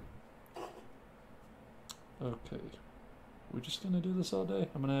wanted. Okay. We're just gonna do this all day?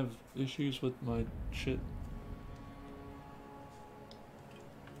 I'm gonna have issues with my shit.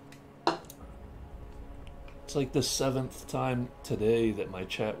 It's like the 7th time today that my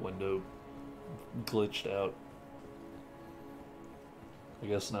chat window glitched out. I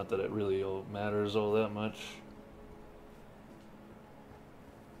guess not that it really all matters all that much.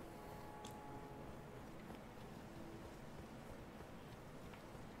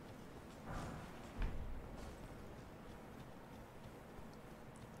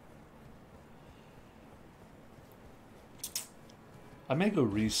 I may go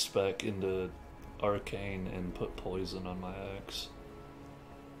respec into Arcane and put poison on my axe.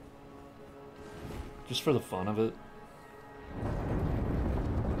 Just for the fun of it.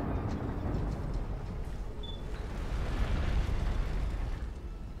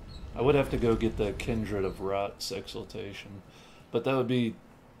 I would have to go get the Kindred of Rot's Exaltation, but that would be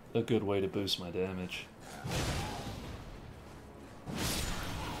a good way to boost my damage.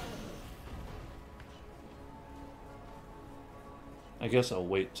 I guess I'll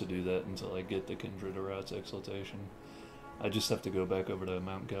wait to do that until I get the Kindred of Rot's Exaltation. I just have to go back over to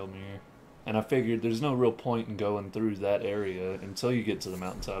Mount Gelmir. And I figured there's no real point in going through that area until you get to the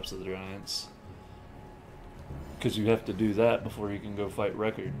mountaintops of the Giants. Because you have to do that before you can go fight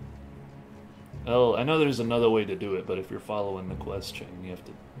Record. Oh, I know there's another way to do it, but if you're following the quest chain, you have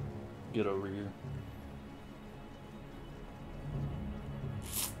to get over here.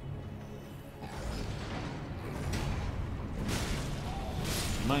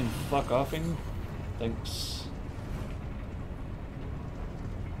 Mind fuck offing? Thanks.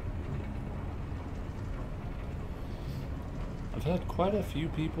 I've had quite a few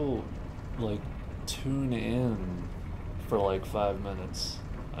people, like, tune in for like 5 minutes.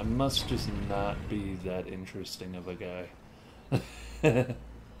 I must just not be that interesting of a guy. They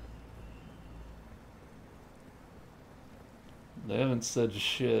haven't said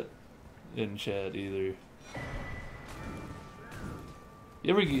shit in chat either.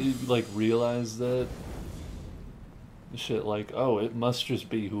 You ever, like, realize that? Shit like, oh, it must just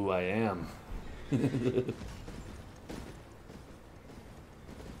be who I am.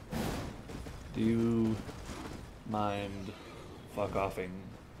 Do mind fuck offing,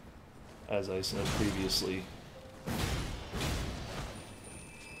 as I said previously.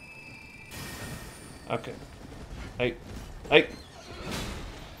 Okay. Hey. Hey!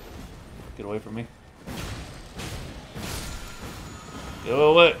 Get away from me.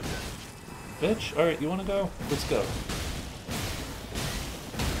 Go away! Bitch, alright, you wanna go? Let's go.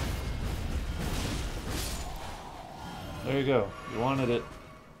 There you go. You wanted it.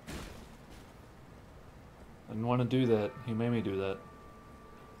 I didn't want to do that. He made me do that.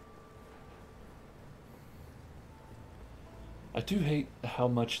 I do hate how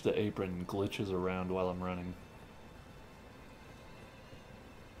much the apron glitches around while I'm running.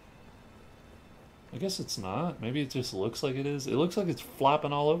 I guess it's not. Maybe it just looks like it is. It looks like it's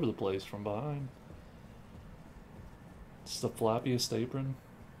flopping all over the place from behind. It's the floppiest apron.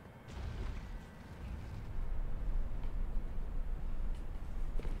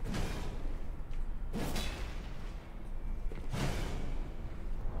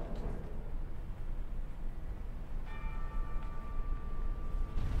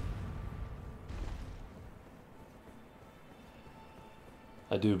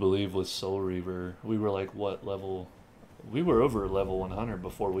 I do believe with Soul Reaver, we were like, what level? We were over level 100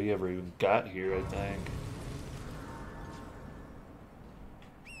 before we ever even got here, I think.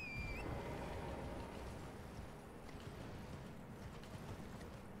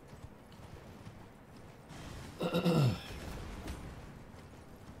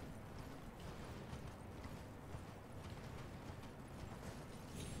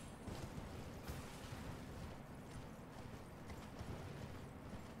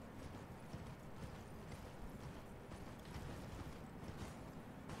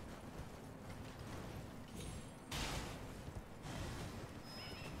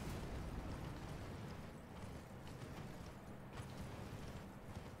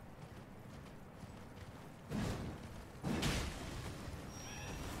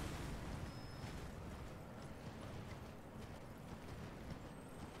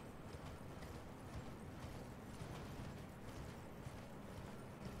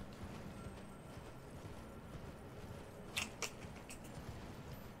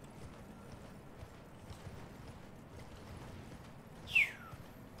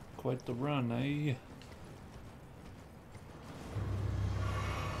 Quite the run, eh?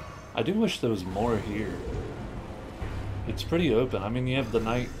 I do wish there was more here. It's pretty open. I mean, you have the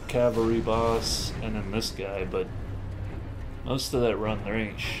Night Cavalry boss and then this guy, but most of that run, there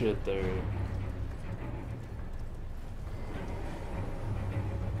ain't shit there.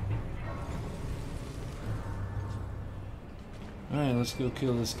 Alright, let's go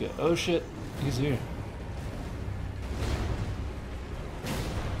kill this guy. Oh shit, he's here.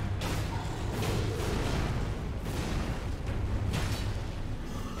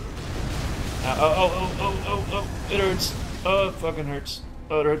 Oh, it hurts. Oh, it fucking hurts.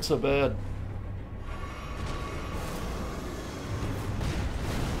 Oh, it hurts so bad.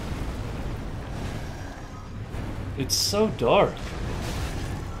 It's so dark.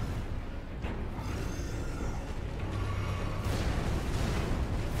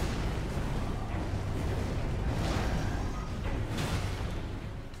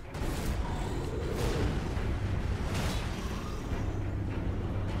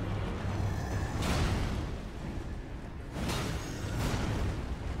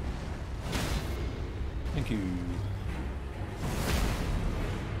 Thank you.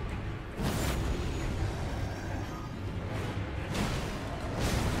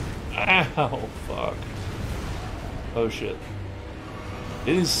 Ow, fuck. Oh shit.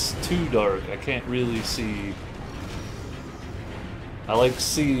 It is too dark. I can't really see. I like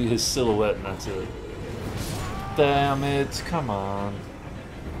see his silhouette and that's it. Damn it, come on.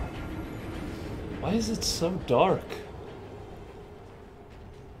 Why is it so dark?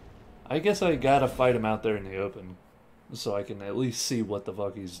 I guess I gotta fight him out there in the open, so I can at least see what the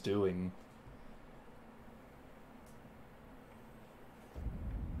fuck he's doing.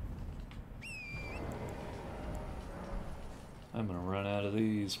 I'm gonna run out of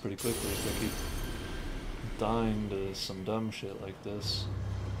these pretty quickly if I keep dying to some dumb shit like this.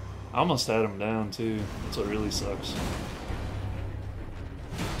 I almost had him down too, that's what really sucks.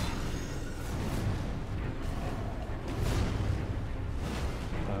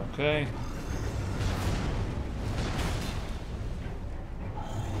 Okay.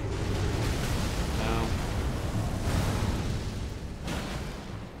 Now.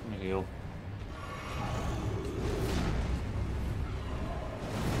 Let me heal.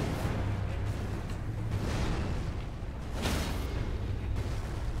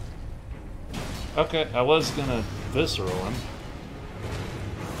 Okay, I was gonna visceral him.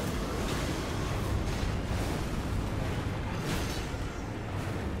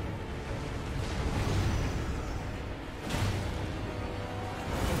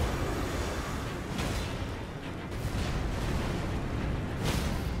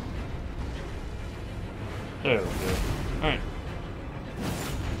 There we go. Alright.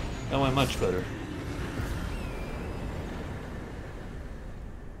 That went much better.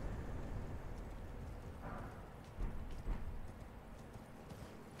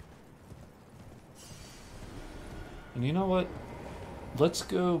 And you know what? Let's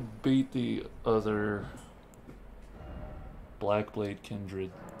go beat the other Blackblade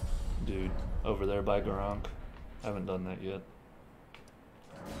Kindred dude over there by Garank. I haven't done that yet.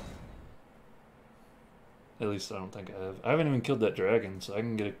 At least I don't think I have. I haven't even killed that dragon, so I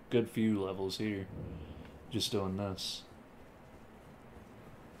can get a good few levels here just doing this.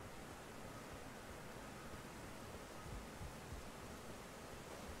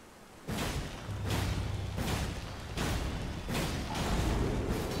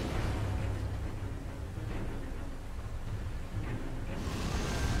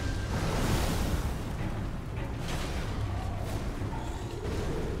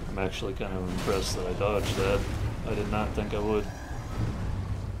 I'm actually kind of impressed that I dodged that. I did not think I would.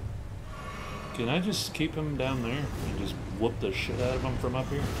 Can I just keep him down there and just whoop the shit out of him from up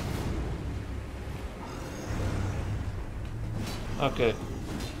here? Okay.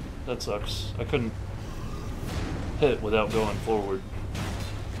 That sucks. I couldn't hit without going forward.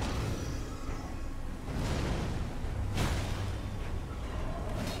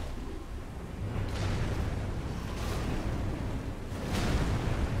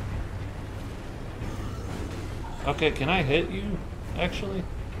 Okay, can I hit you, actually?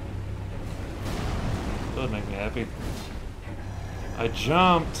 That would make me happy. I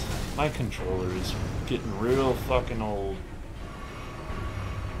jumped. My controller is getting real fucking old.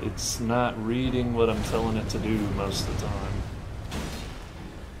 It's not reading what I'm telling it to do most of the time.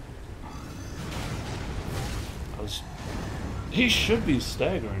 He should be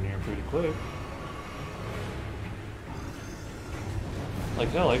staggering here pretty quick. Like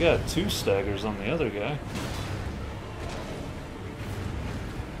hell, I got 2 staggers on the other guy.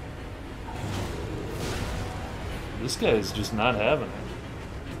 This guy is just not having it.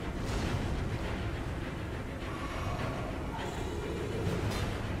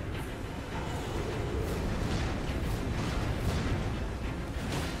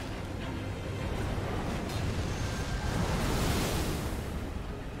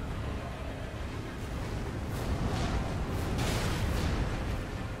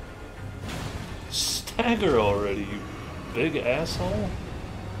 Stagger already, you big asshole.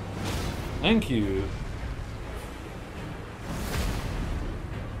 Thank you.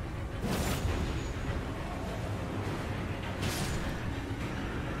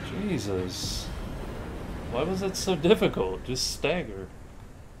 Jesus. Why was it so difficult? Just stagger.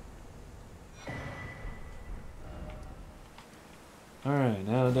 Alright,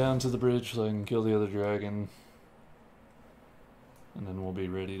 now down to the bridge so I can kill the other dragon. And then we'll be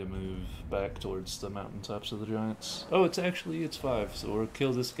ready to move back towards the mountaintops of the giants. Oh, it's 5, so we'll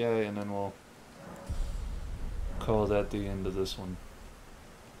kill this guy and then we'll call that the end of this one.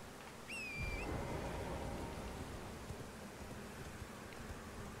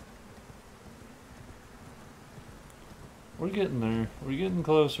 We're getting there. We're getting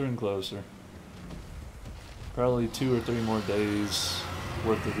closer and closer. Probably 2 or 3 more days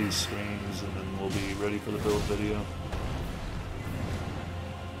worth of these streams and then we'll be ready for the build video.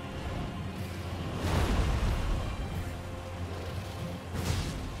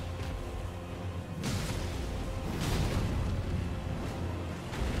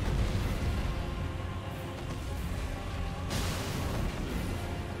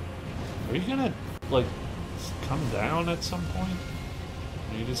 Are you gonna, like, come down at some point?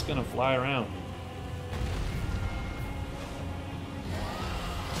 Or are you just gonna fly around?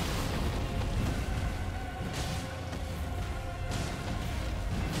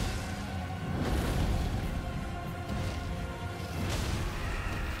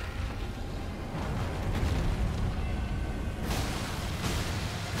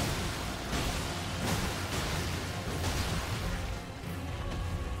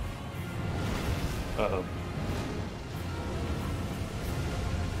 Uh-oh.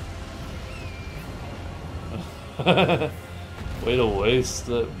 Way to waste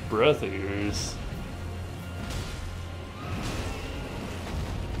that breath of yours.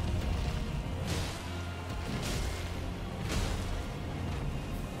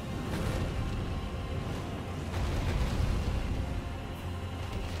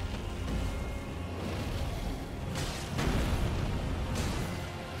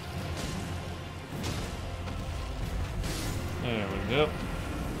 There we go.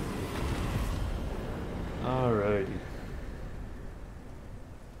 Alrighty.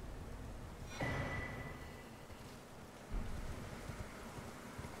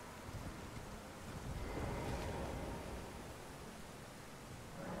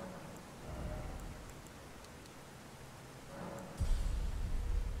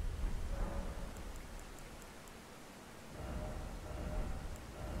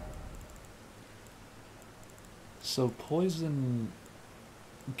 So poison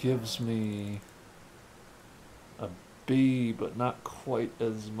gives me a B, but not quite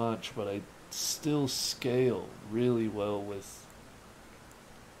as much, but I still scale really well with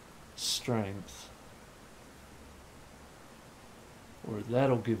strength. Or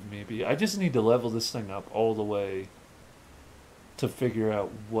that'll give me a B. I just need to level this thing up all the way to figure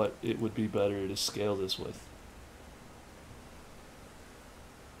out what it would be better to scale this with.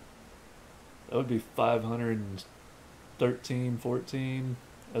 That would be 513, 14,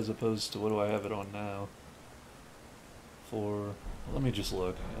 as opposed to what do I have it on now? Let me just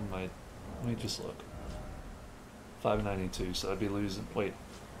look. Let me just look. 592, so I'd be losing, wait,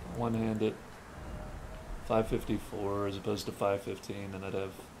 one-handed, 554 as opposed to 515, and I'd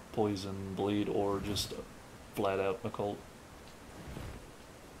have poison, bleed, or just flat out occult.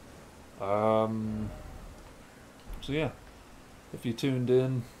 So yeah, if you tuned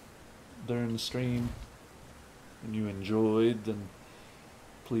in during the stream and you enjoyed, then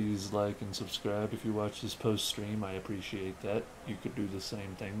please like and subscribe. If you watch this post-stream, I appreciate that. You could do the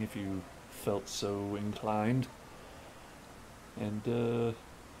same thing if you felt so inclined. And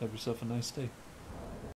have yourself a nice day.